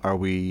 Are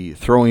we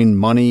throwing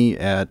money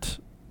at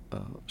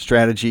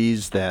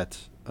strategies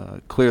that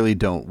clearly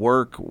don't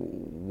work?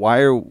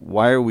 Why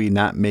are we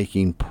not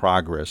making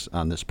progress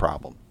on this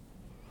problem?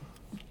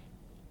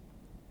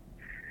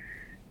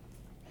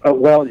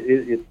 Well,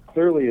 it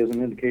clearly is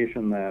an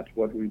indication that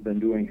what we've been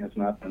doing has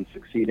not been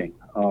succeeding.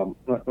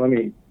 Let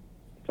me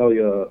tell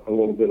you a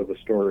little bit of a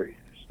story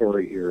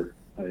here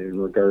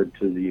in regard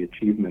to the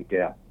achievement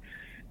gap.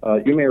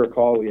 You may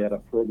recall we had a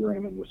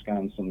program in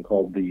Wisconsin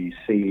called the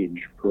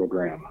SAGE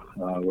program,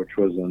 which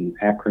was an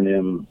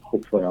acronym,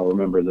 hopefully I'll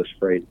remember this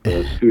right,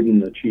 the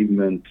Student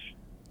Achievement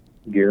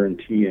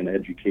Guarantee in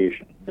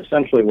Education.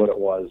 Essentially what it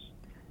was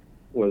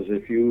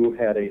if you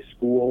had a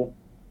school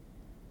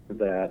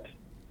that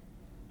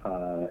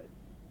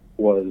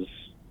was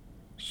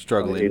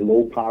struggling, a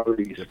low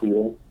poverty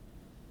school,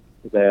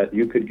 that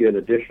you could get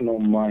additional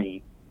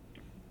money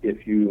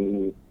if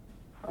you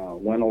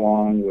went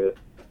along with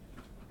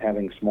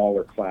having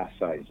smaller class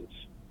sizes.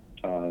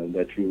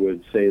 That you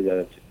would say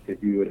that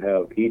if you would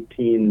have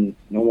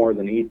no more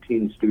than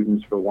 18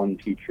 students for one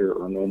teacher,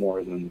 or no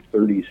more than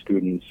 30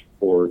 students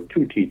for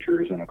two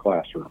teachers in a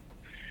classroom.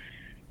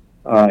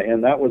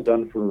 And that was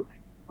done for,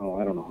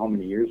 I don't know how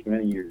many years,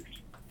 many years.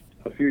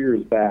 A few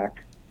years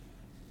back,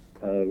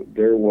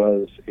 there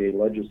was a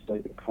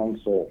legislative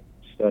council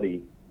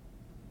study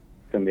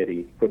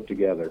committee put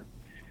together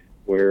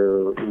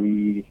where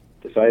we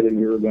decided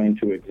we were going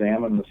to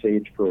examine the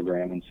SAGE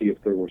program and see if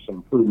there were some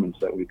improvements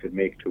that we could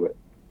make to it.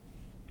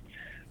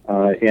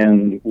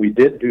 And we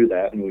did do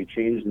that, and we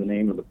changed the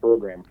name of the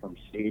program from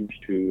SAGE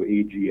to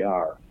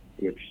AGR,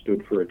 which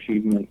stood for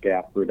Achievement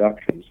Gap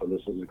Reduction. So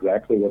this is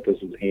exactly what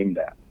this is aimed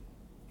at.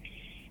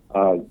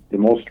 The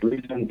most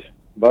recent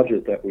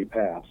budget that we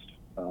passed,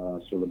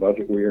 so the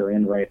budget we are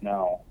in right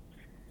now,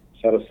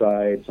 set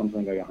aside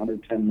something like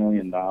 $110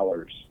 million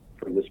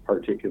for this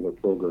particular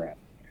program.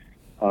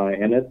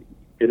 And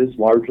it is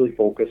largely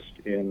focused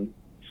in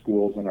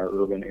schools in our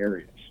urban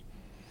areas.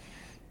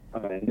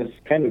 And this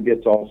kind of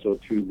gets also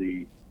to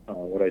the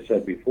what I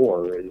said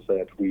before, is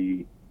that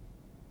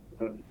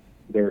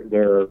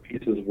there are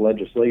pieces of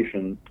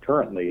legislation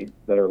currently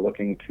that are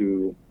looking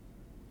to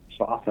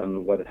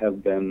soften what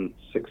have been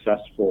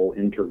successful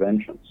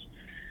interventions.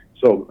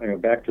 So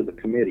back to the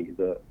committee.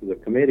 The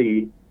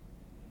committee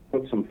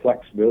put some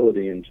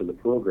flexibility into the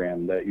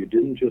program that you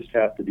didn't just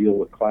have to deal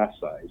with class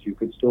size. You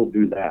could still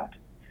do that.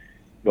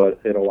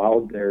 But it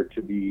allowed there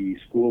to be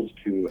schools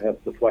to have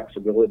the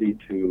flexibility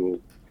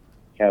to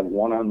have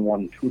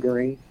one-on-one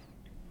tutoring,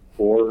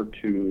 or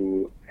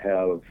to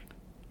have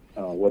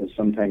what is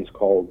sometimes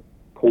called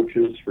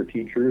coaches for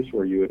teachers,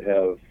 where you would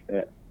have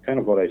kind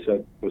of what I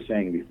was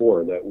saying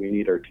before, that we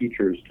need our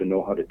teachers to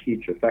know how to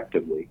teach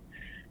effectively.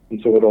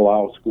 And so it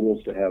allows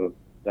schools to have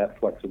that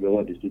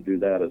flexibility to do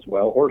that as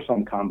well, or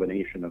some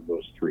combination of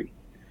those three.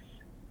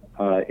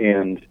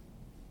 And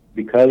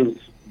because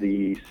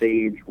the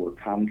SAGE were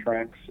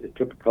contracts, it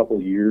took a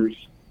couple years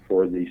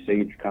for the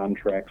SAGE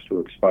contracts to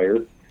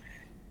expire.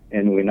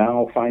 And we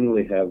now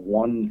finally have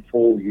one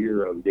full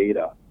year of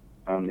data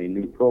on the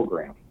new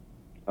program.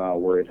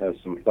 where it has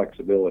some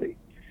flexibility.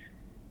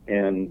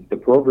 And the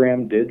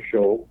program did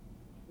show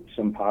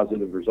some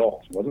positive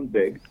results. It wasn't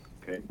big,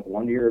 okay,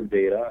 1 year of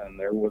data, and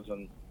there was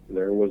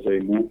a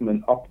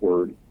movement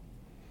upward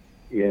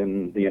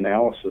in the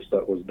analysis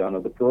that was done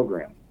of the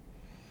program.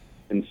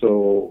 And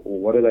so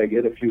what did I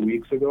get a few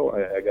weeks ago?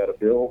 I got a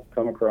bill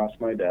come across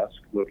my desk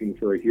looking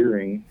for a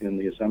hearing in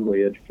the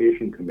Assembly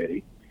Education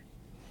Committee,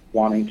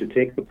 wanting to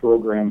take the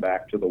program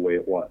back to the way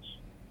it was,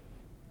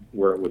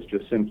 where it was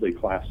just simply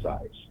class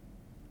size.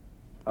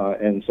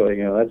 And so,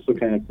 that's the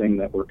kind of thing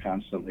that we're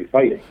constantly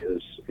fighting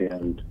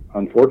and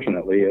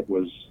unfortunately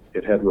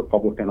it had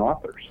Republican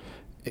authors.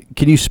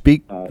 Can you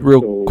speak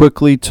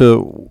quickly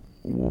to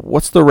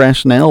what's the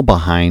rationale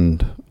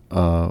behind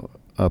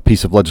a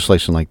piece of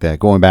legislation like that,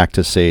 going back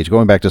to SAGE,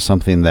 going back to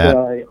something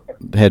that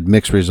had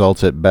mixed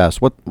results at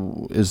best? What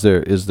is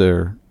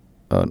there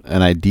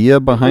an idea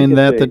behind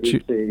that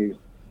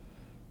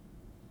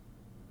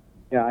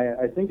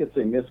I think it's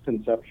a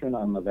misconception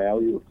on the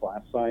value of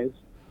class size.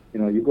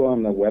 You go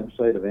on the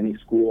website of any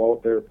school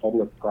out there,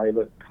 public,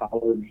 private,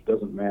 college,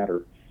 doesn't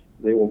matter.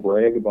 They will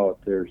brag about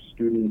their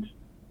student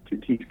to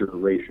teacher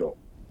ratio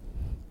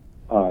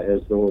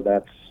as though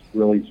that's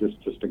really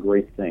just a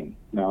great thing.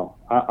 Now,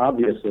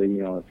 obviously,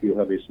 if you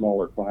have a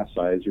smaller class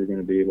size, you're going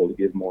to be able to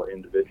give more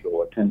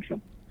individual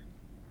attention.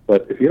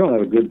 But if you don't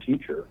have a good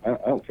teacher, I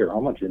don't care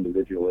how much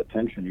individual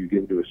attention you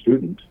give to a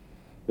student,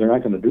 they're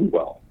not going to do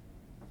well,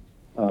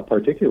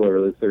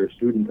 particularly if they're a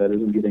student that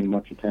isn't getting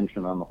much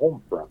attention on the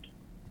home front.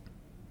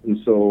 And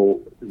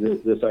so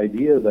this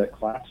idea that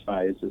class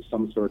size is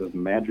some sort of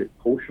magic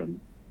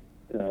potion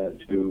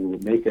to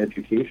make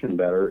education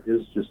better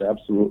is just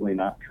absolutely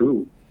not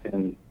true.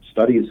 And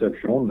studies have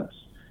shown this.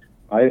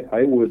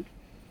 I would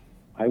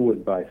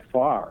by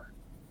far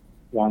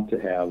want to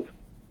have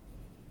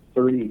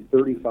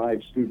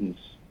 35 students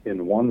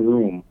in one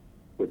room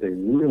with a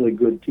really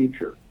good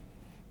teacher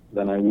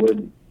than I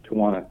would to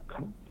want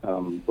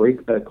to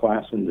break that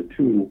class into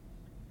two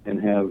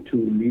and have two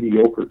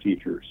mediocre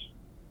teachers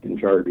in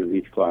charge of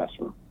each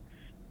classroom.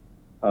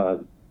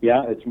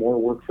 It's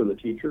more work for the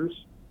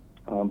teachers,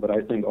 but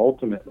I think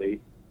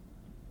ultimately,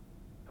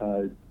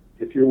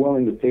 if you're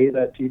willing to pay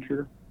that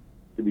teacher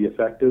to be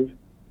effective,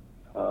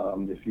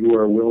 if you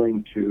are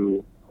willing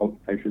to,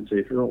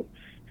 if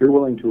you're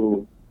willing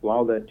to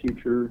allow that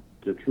teacher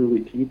to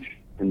truly teach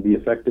and be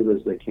effective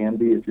as they can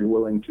be, if you're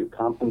willing to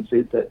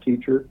compensate that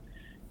teacher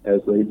as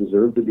they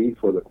deserve to be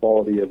for the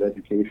quality of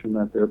education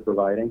that they're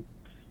providing,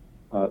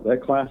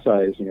 that class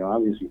size,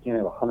 obviously you can't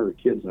have 100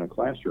 kids in a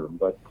classroom,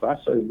 but class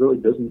size really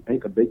doesn't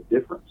make a big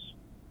difference.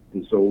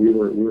 And so we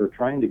were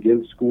trying to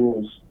give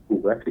schools who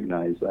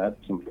recognize that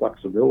some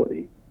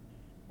flexibility.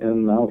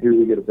 And now here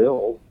we get a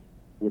bill,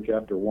 which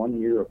after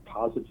 1 year of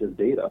positive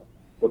data,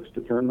 looks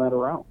to turn that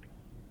around.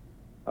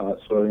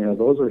 So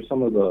those are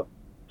some of the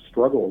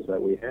struggles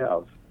that we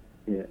have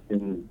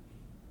in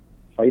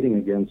fighting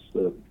against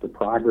the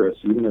progress,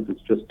 even if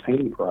it's just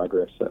tiny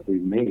progress that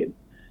we've made.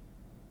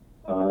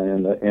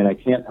 And I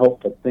can't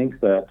help but think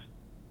that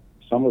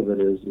some of it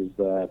is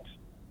that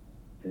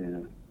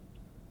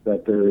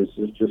there is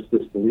just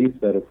this belief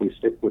that if we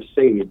stick with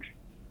SAGE,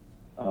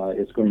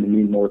 it's going to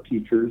mean more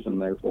teachers,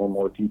 and therefore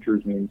more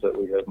teachers means that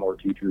we have more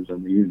teachers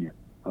in the union.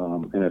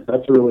 And if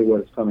that's really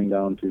what it's coming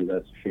down to,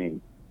 that's a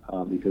shame,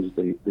 because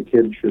the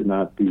kids should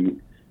not be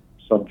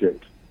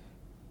subject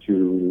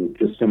to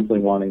just simply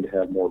wanting to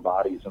have more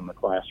bodies in the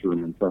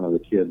classroom in front of the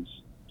kids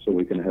so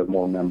we can have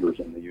more members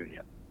in the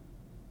union.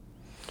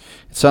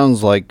 It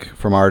sounds like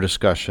from our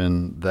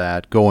discussion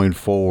that going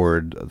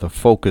forward, the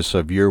focus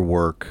of your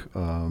work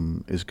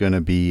is going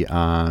to be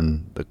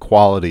on the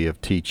quality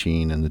of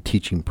teaching and the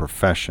teaching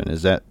profession.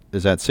 Is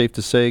that safe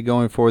to say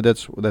going forward?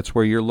 That's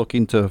where you're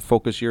looking to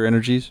focus your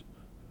energies?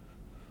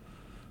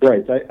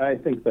 Right. I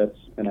think that's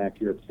an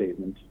accurate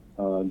statement.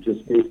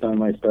 Just based on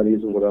my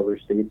studies of what other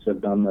states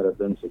have done that have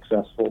been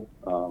successful,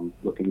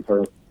 looking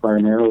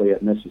primarily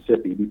at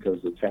Mississippi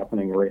because it's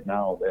happening right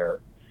now there.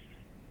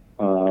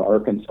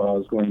 Arkansas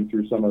is going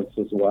through some of this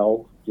as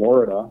well.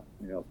 Florida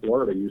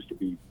used to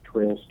be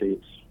trail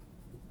states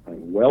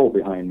well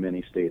behind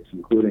many states,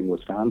 including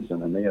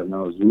Wisconsin, and they have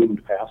now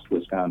zoomed past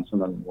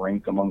Wisconsin and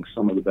rank among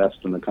some of the best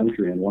in the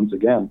country. And once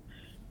again,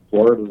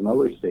 Florida is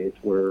another state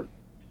where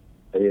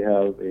they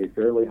have a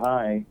fairly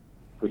high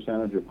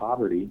percentage of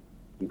poverty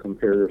in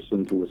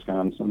comparison to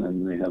Wisconsin,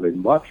 and they have a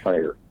much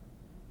higher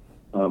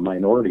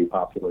minority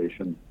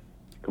population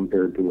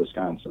compared to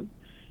Wisconsin.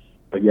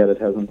 But yet it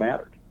hasn't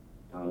mattered.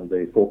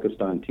 They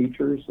focused on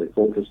teachers. They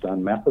focused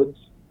on methods.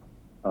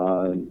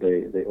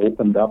 They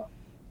opened up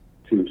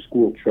to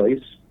school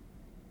choice,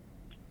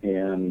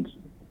 and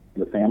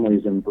the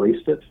families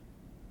embraced it,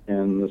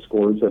 and the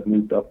scores have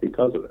moved up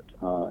because of it.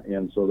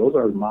 And so those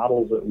are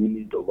models that we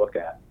need to look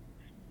at.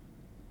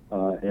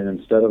 And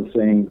instead of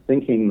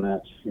thinking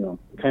that,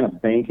 kind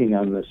of banking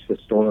on this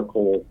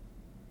historical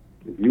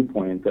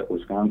viewpoint that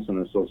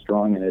Wisconsin is so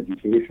strong in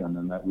education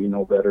and that we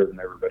know better than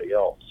everybody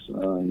else.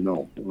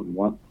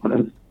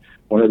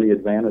 One of the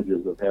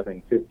advantages of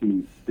having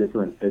 50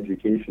 different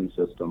education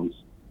systems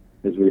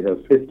is we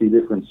have 50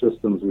 different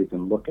systems we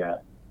can look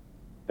at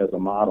as a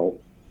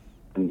model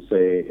and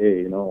say,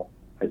 hey,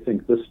 I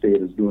think this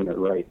state is doing it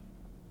right.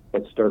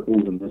 Let's start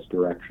moving this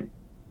direction.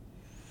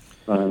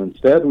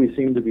 Instead, we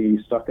seem to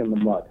be stuck in the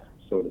mud,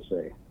 so to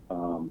say,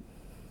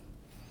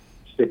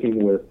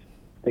 sticking with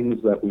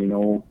things that we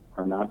know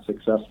are not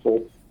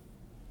successful,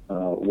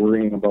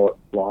 worrying about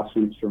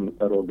lawsuits from the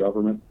federal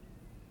government,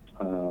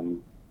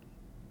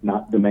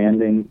 not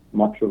demanding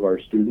much of our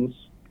students,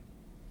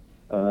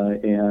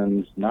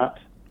 and not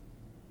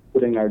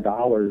putting our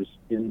dollars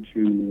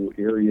into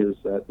areas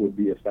that would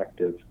be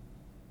effective.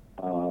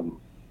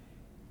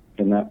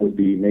 And that would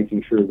be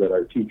making sure that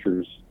our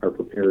teachers are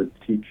prepared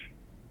to teach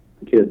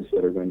the kids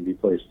that are going to be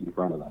placed in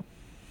front of them.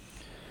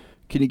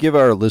 Can you give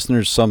our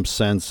listeners some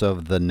sense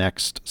of the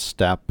next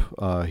step?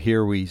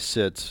 Here we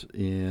sit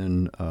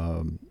in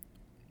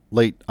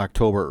late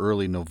October,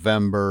 early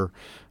November.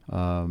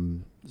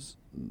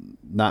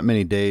 Not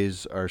many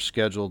days are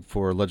scheduled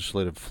for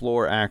legislative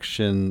floor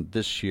action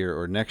this year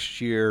or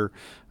next year.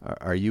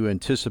 Are you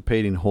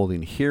anticipating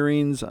holding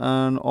hearings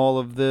on all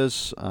of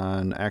this,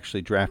 on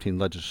actually drafting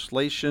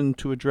legislation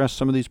to address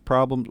some of these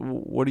problems?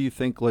 What do you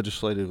think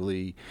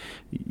legislatively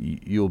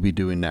you'll be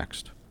doing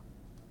next?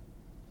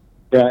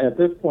 Yeah, at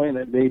this point,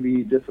 it may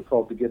be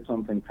difficult to get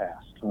something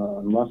passed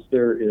unless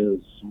there is,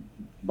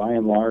 by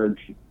and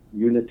large,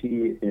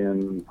 unity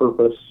in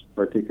purpose,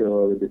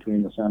 particularly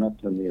between the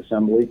Senate and the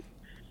Assembly.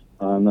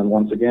 And then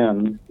once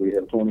again, we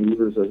have Tony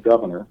Evers as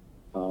governor,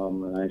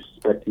 and I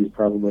suspect he's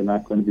probably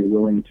not going to be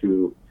willing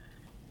to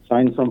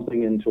sign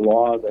something into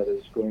law that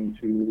is going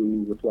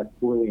to reflect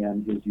poorly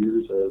on his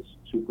years as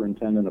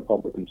superintendent of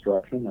public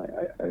instruction.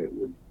 I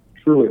would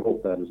truly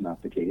hope that is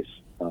not the case.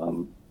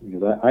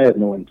 I have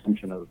no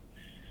intention of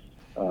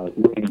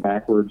looking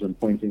backwards and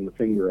pointing the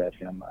finger at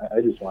him.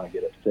 I just want to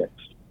get it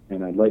fixed.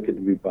 And I'd like it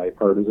to be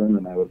bipartisan,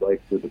 and I would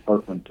like the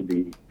department to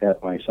be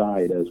at my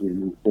side as we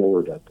move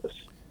forward at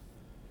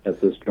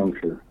this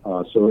juncture.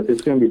 So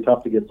it's going to be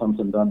tough to get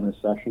something done this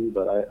session,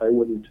 but I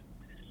wouldn't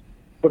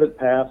put it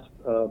past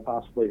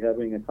possibly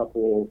having a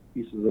couple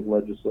pieces of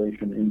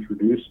legislation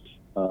introduced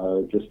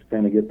just to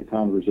kind of get the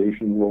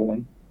conversation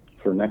rolling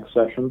for next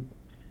session.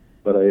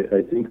 But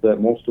I think that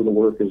most of the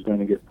work is going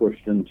to get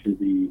pushed into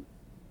the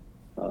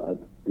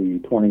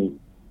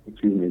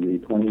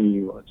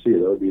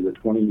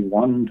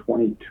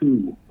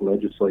 21-22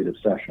 legislative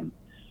session,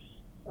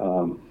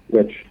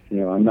 which,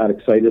 I'm not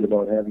excited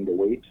about having to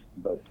wait,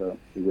 but the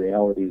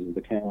realities of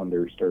the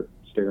calendar start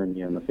staring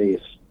you in the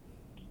face.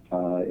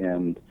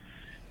 And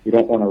you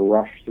don't want to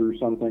rush through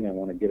something. I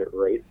want to get it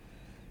right.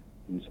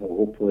 And so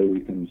hopefully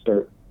we can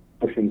start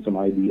pushing some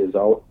ideas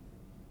out,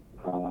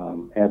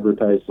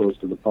 advertise those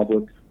to the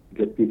public,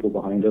 get people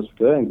behind us,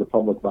 because I think the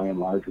public by and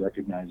large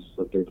recognizes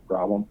that there's a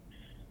problem.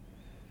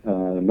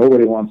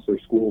 Nobody wants their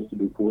schools to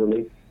do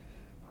poorly.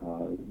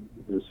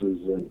 This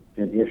is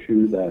an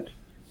issue that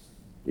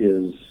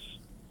is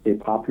a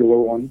popular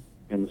one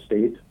in the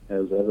state,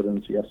 as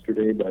evidenced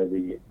yesterday by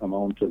the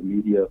amount of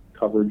media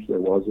coverage there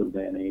was of the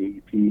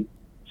NAEP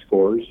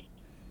scores.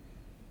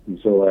 And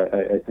so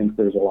I think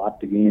there's a lot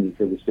to gain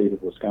for the state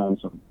of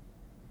Wisconsin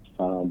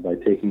by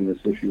taking this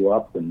issue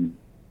up and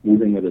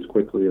moving it as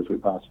quickly as we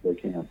possibly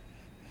can.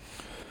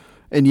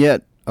 And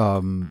yet,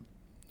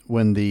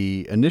 when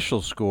the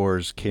initial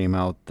scores came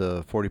out,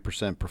 the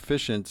 40%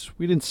 proficients,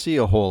 we didn't see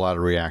a whole lot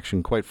of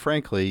reaction. Quite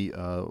frankly,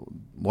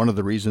 one of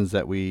the reasons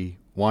that we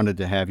wanted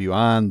to have you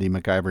on the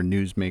MacIver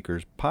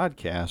Newsmakers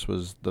podcast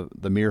was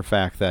the mere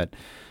fact that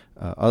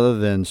other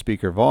than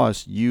Speaker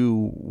Voss,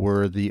 you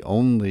were the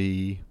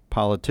only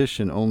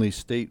politician, only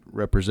state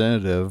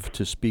representative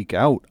to speak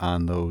out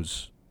on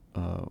those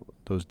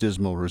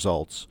dismal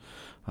results.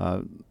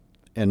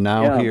 And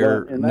now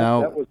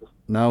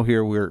now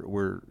here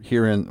we're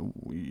hearing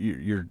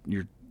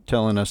you're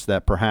telling us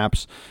that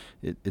perhaps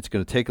it's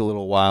going to take a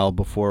little while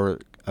before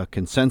a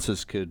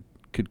consensus could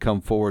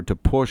come forward to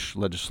push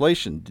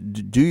legislation.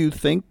 Do you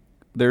think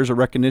there's a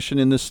recognition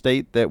in this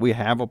state that we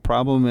have a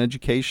problem in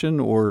education,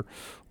 or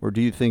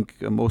do you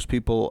think most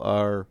people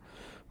are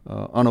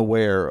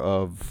unaware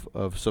of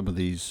some of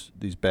these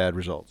bad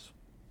results?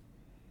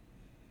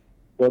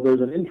 Well,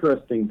 there's an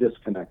interesting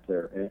disconnect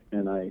there,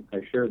 and I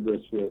shared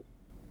this with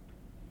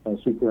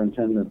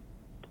Superintendent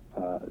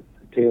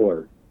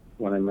Taylor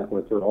when I met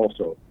with her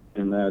also,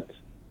 in that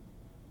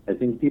I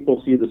think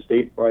people see the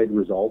statewide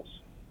results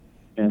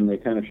and they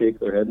kind of shake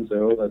their head and say,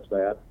 oh, that's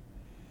bad.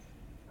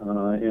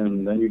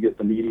 And then you get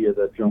the media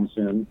that jumps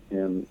in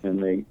and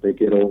they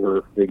get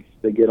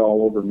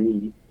all over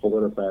me,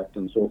 Politifact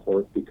and so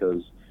forth,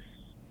 because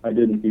I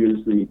didn't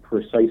use the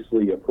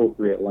precisely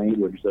appropriate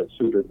language that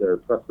suited their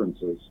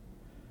preferences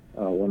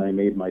when I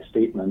made my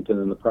statement.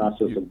 And in the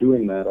process of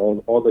doing that,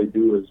 all they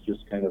do is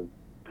just kind of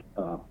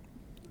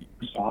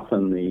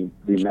soften the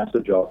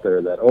message out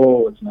there that,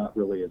 oh, it's not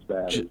really as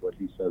bad as what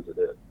he says it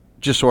is.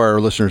 Just so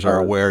our listeners are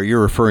aware,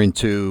 you're referring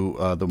to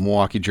the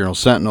Milwaukee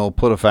Journal-Sentinel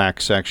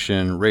Politifact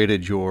section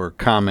rated your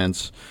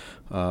comments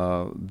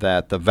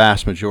that the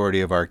vast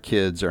majority of our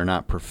kids are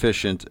not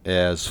proficient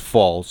as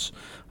false.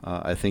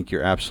 I think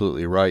you're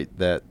absolutely right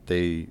that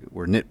they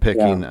were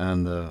nitpicking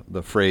on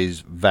the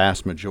phrase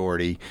vast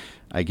majority.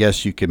 I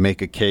guess you could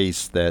make a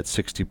case that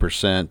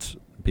 60%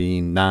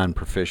 being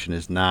non-proficient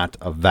is not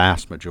a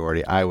vast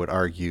majority. I would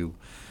argue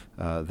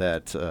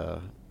that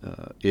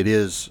it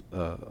is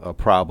a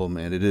problem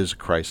and it is a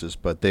crisis,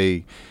 but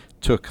they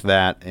took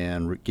that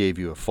and gave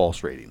you a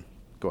false rating.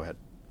 Go ahead.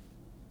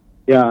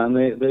 Yeah, and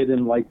they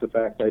didn't like the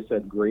fact I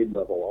said grade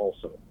level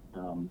also.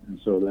 And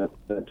so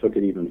that took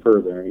it even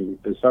further. I mean,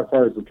 as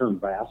far as the term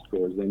vast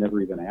goes, they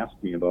never even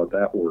asked me about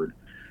that word.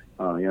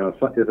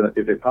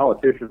 If a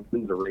politician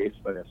wins a race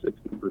by a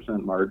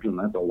 60% margin,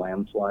 that's a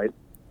landslide.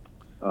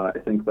 I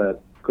think that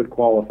could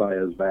qualify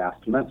as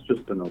vast, and that's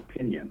just an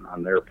opinion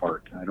on their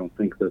part. I don't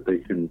think that they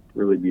can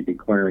really be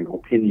declaring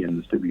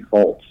opinions to be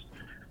false.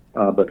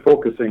 But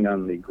focusing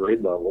on the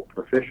grade level,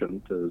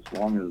 proficient, as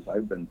long as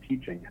I've been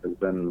teaching, has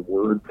been a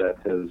word that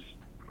has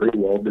very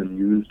well been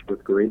used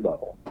with grade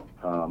level.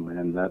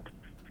 And that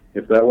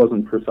if that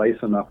wasn't precise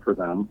enough for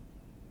them,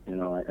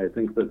 I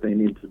think that they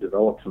need to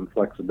develop some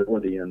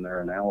flexibility in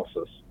their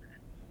analysis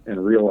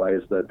and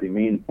realize that the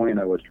main point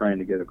I was trying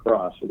to get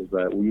across is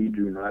that we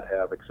do not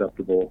have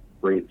acceptable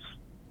rates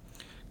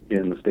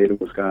in the state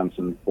of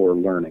Wisconsin for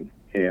learning.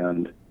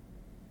 And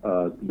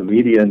the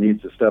media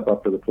needs to step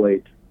up to the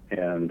plate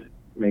and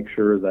make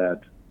sure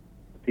that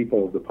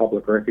people of the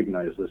public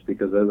recognize this,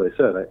 because as I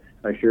said,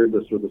 I shared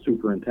this with the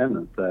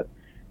superintendent that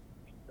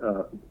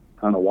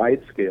on a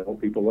wide scale,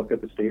 people look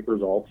at the state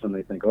results and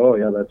they think, oh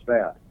yeah, that's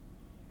bad.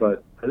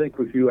 But I think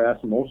if you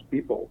ask most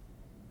people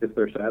if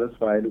they're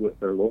satisfied with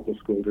their local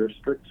school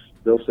districts,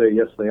 they'll say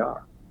yes, they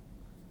are.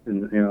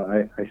 And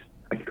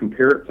I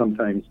compare it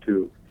sometimes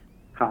to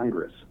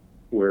Congress,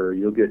 where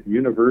you'll get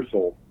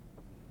universal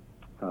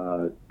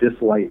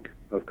dislike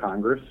of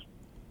Congress,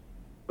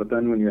 but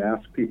then when you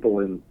ask people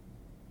in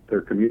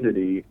their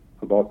community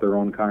about their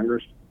own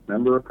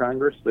member of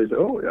Congress, they say,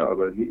 oh yeah,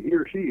 but he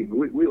or she,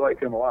 we like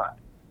him a lot.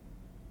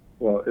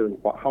 Well,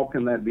 how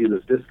can that be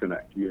this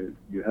disconnect? You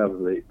have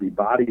the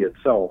body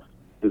itself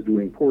is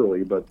doing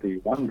poorly, but the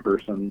one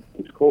person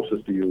who's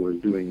closest to you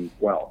is doing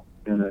well.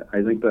 And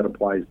I think that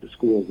applies to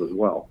schools as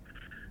well.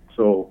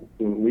 So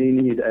we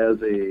need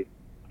as a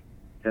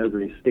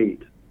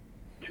state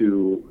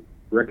to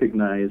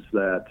recognize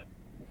that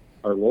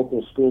our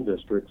local school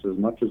districts, as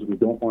much as we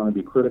don't want to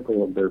be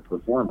critical of their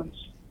performance,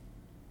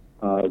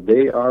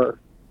 they are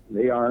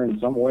in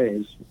some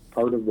ways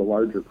part of the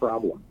larger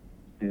problem.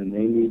 And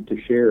they need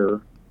to share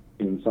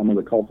in some of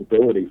the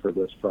culpability for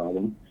this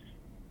problem.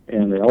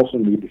 And they also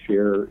need to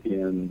share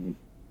in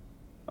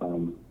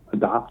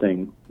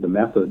adopting the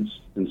methods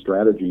and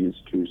strategies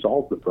to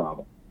solve the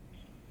problem.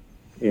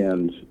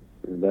 And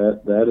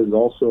that is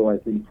also, I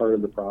think, part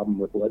of the problem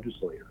with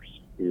legislators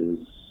is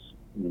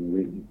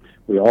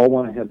we all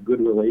want to have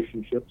good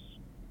relationships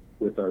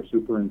with our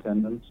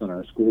superintendents and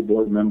our school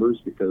board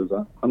members, because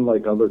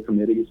unlike other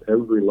committees,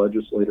 every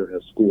legislator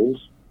has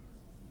schools.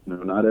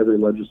 Not every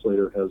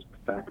legislator has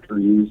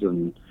factories,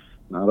 and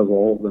not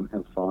all of them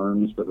have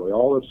farms, but we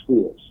all have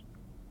schools.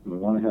 And we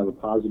want to have a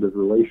positive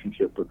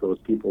relationship with those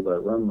people that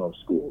run those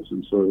schools.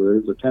 And so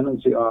there's a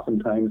tendency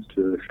oftentimes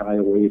to shy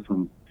away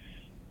from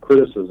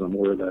criticism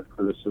where that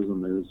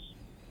criticism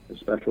is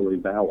especially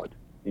valid.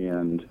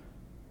 And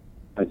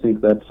I think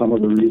that's some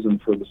of the reason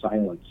for the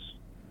silence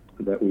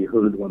that we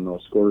heard when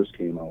those scores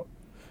came out.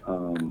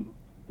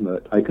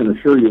 But I can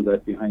assure you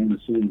that behind the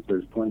scenes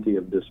there's plenty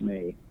of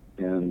dismay,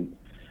 and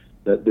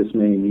that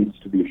dismay needs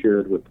to be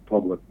shared with the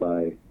public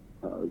by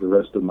the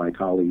rest of my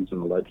colleagues in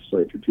the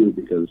legislature too,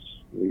 because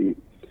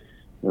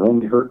we're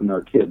only hurting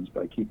our kids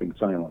by keeping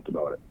silent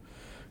about it.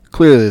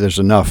 Clearly there's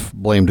enough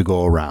blame to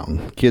go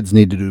around. Kids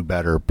need to do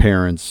better.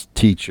 Parents,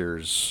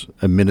 teachers,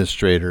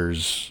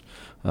 administrators,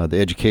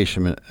 the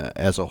education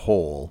as a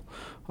whole.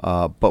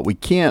 But we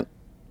can't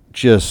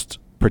just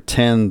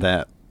pretend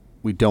that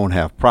we don't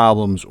have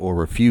problems or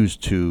refuse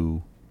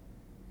to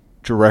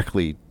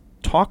directly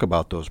talk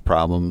about those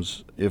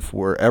problems if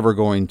we're ever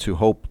going to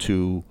hope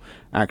to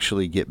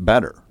actually get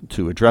better,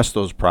 to address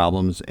those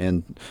problems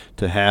and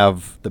to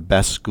have the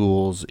best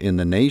schools in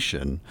the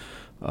nation.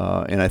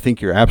 And I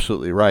think you're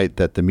absolutely right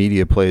that the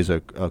media plays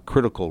a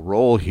critical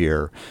role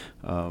here.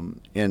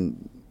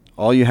 And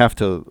all you have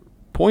to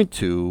point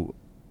to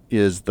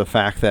is the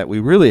fact that we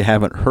really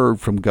haven't heard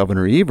from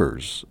Governor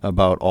Evers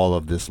about all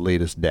of this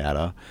latest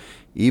data,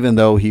 even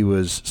though he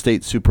was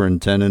state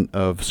superintendent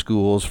of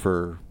schools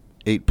for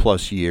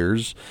 8+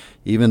 years,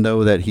 even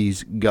though that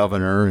he's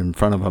governor in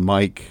front of a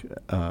mic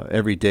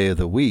every day of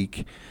the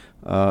week.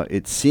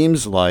 It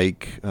seems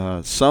like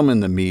some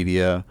in the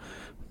media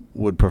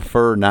would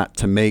prefer not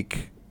to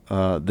make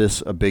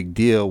this a big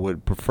deal,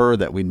 would prefer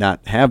that we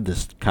not have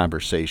this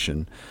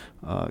conversation.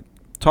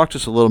 Talk to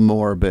us a little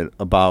more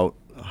about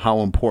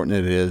how important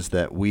it is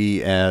that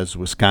we as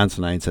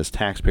Wisconsinites, as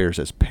taxpayers,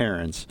 as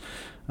parents,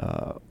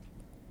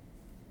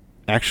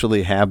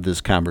 actually have this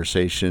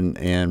conversation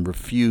and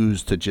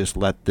refuse to just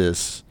let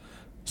this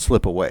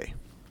slip away.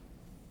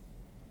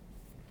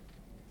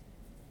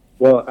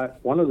 Well,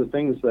 one of the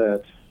things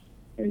that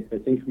I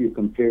think if you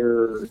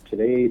compare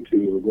today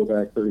to go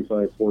back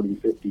 35, 40,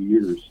 50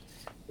 years,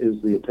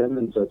 is the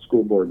attendance at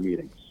school board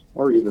meetings,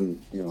 or even,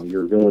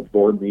 your village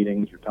board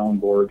meetings, your town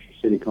boards, your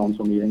city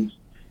council meetings.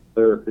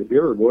 If you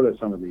ever go to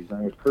some of these,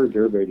 I would encourage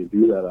everybody to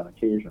do that on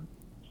occasion.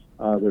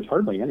 There's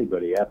hardly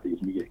anybody at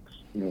these meetings.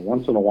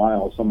 Once in a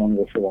while, someone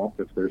will show up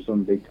if there's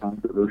some big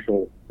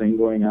controversial thing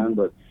going on,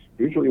 but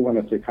usually when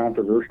it's a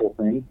controversial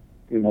thing,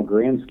 in the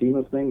grand scheme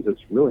of things,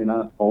 it's really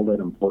not all that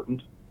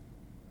important.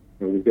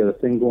 We've got a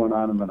thing going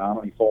on in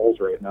Menominee Falls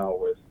right now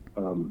with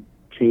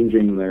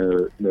changing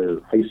their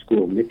high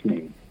school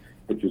nickname,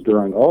 which is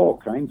drawing all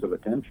kinds of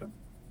attention.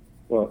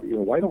 Well,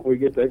 why don't we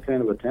get that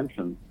kind of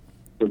attention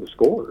for the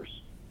scores?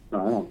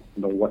 Now, I don't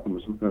know what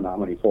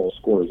Menominee Falls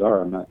scores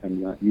are. I'm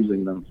not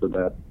using them for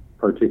that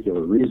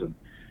particular reason.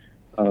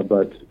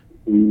 But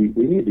we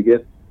need to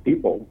get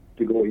people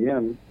to go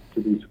in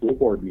to these school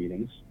board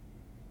meetings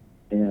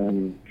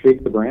and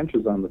shake the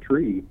branches on the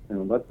tree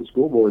and let the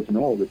school boards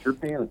know that you're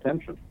paying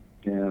attention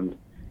and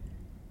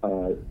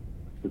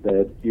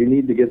that you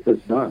need to get this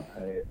done.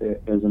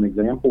 As an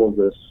example of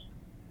this,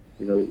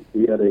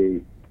 we had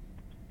a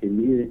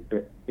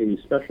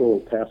special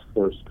task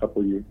force a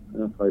couple of years,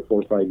 probably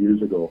 4 or 5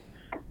 years ago,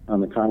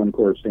 on the Common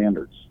Core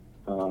standards,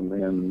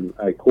 and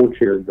I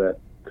co-chaired that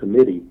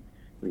committee.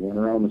 We went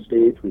around the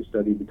state, we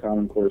studied the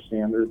Common Core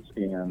standards,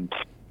 and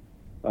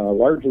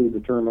largely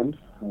determined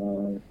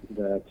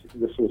that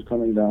this was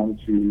coming down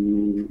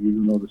to,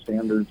 even though the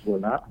standards were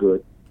not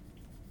good,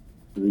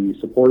 the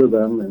support of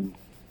them and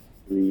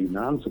the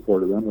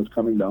non-support of them was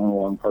coming down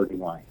along party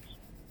lines.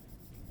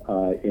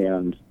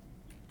 And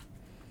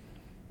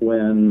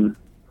when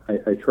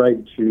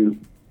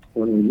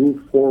when we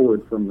moved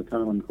forward from the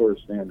Common Core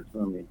standards,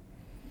 let me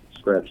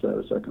scratch that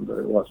a second, but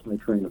I lost my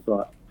train of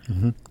thought.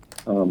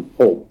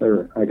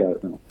 There, I got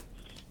it now.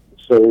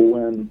 So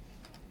when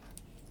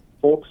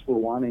folks were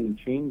wanting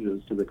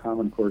changes to the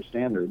Common Core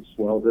standards,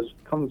 well, this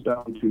comes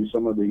down to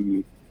some of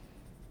the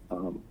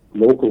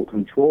local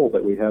control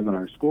that we have in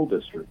our school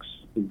districts.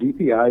 The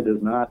DPI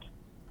does not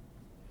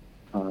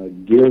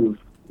give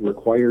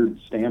required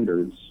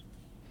standards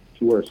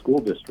to our school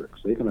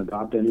districts. They can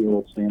adopt any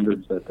old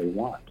standards that they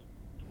want.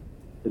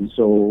 And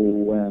so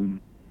when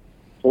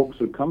folks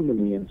would come to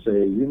me and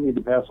say, you need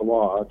to pass a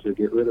law to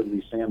get rid of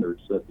these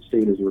standards that the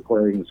state is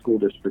requiring the school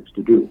districts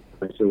to do,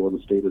 I say, well,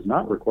 the state is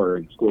not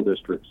requiring school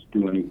districts to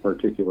do any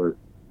particular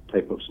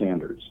type of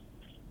standards.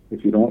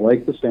 If you don't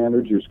like the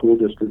standards your school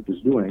district is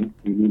doing,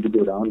 you need to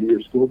go down to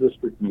your school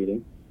district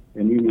meeting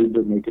and you need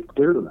to make it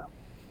clear to them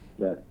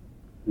that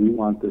we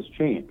want this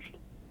changed.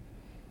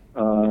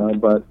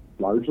 But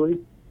largely,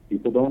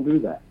 people don't do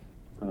that.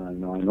 I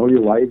know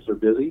your lives are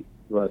busy,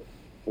 but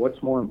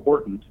what's more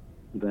important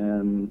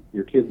than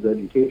your kids'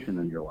 education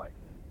in your life?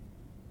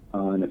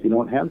 And if you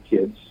don't have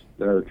kids,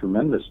 there are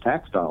tremendous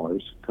tax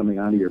dollars coming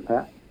out of your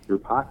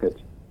pocket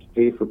to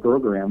pay for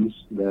programs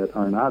that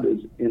are not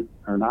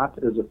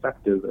as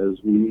effective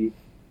as we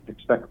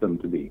expect them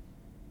to be.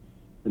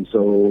 And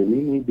so we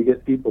need to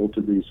get people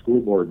to these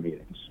school board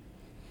meetings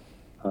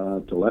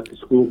to let the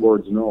school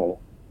boards know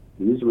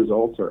these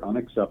results are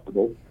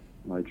unacceptable.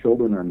 My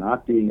children are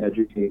not being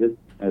educated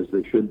as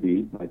they should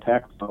be. My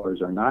tax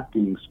dollars are not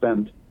being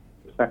spent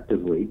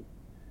effectively.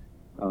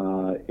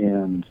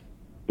 And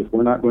if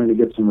we're not going to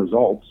get some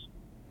results,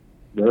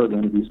 there are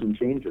going to be some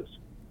changes.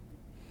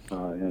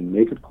 And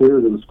make it clear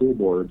to the school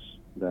boards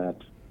that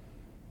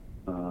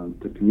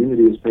the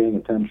community is paying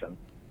attention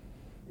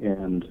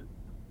and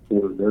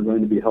they're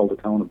going to be held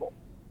accountable.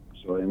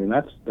 So,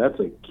 that's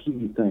a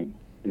key thing.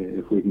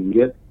 If we can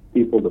get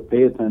people to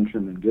pay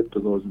attention and get to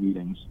those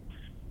meetings,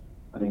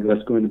 I think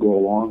that's going to go a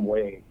long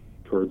way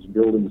towards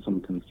building some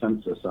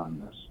consensus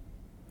on this.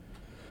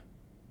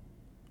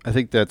 I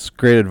think that's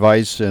great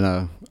advice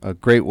and a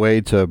great way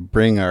to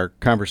bring our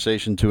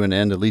conversation to an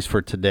end, at least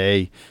for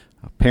today.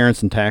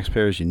 Parents and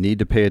taxpayers, you need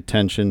to pay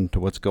attention to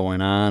what's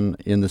going on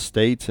in the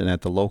state and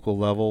at the local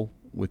level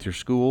with your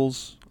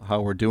schools,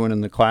 how we're doing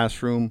in the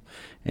classroom,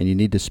 and you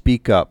need to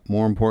speak up.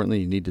 More importantly,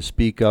 you need to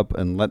speak up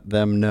and let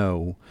them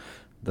know,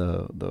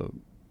 the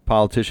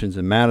politicians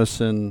in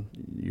Madison,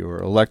 your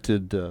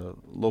elected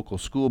local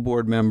school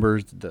board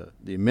members, the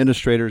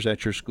administrators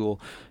at your school,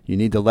 you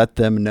need to let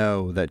them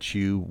know that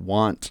you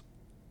want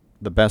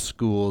the best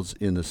schools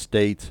in the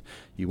state,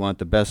 you want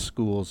the best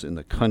schools in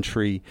the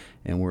country,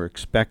 and we're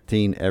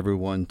expecting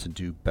everyone to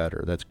do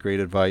better. That's great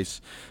advice.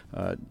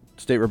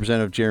 State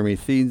Representative Jeremy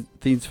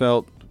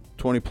Thiesfeldt,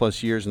 20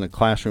 plus years in the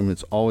classroom.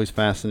 It's always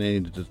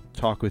fascinating to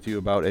talk with you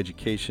about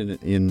education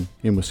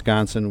in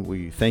Wisconsin.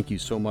 We thank you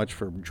so much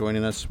for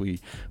joining us. We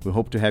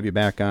hope to have you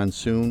back on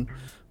soon.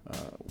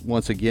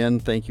 Once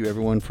again, thank you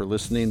everyone for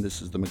listening.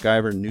 This is the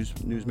MacIver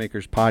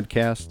Newsmakers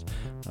podcast.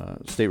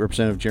 State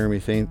Representative Jeremy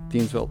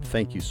Thiesfeldt,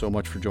 thank you so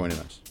much for joining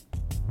us.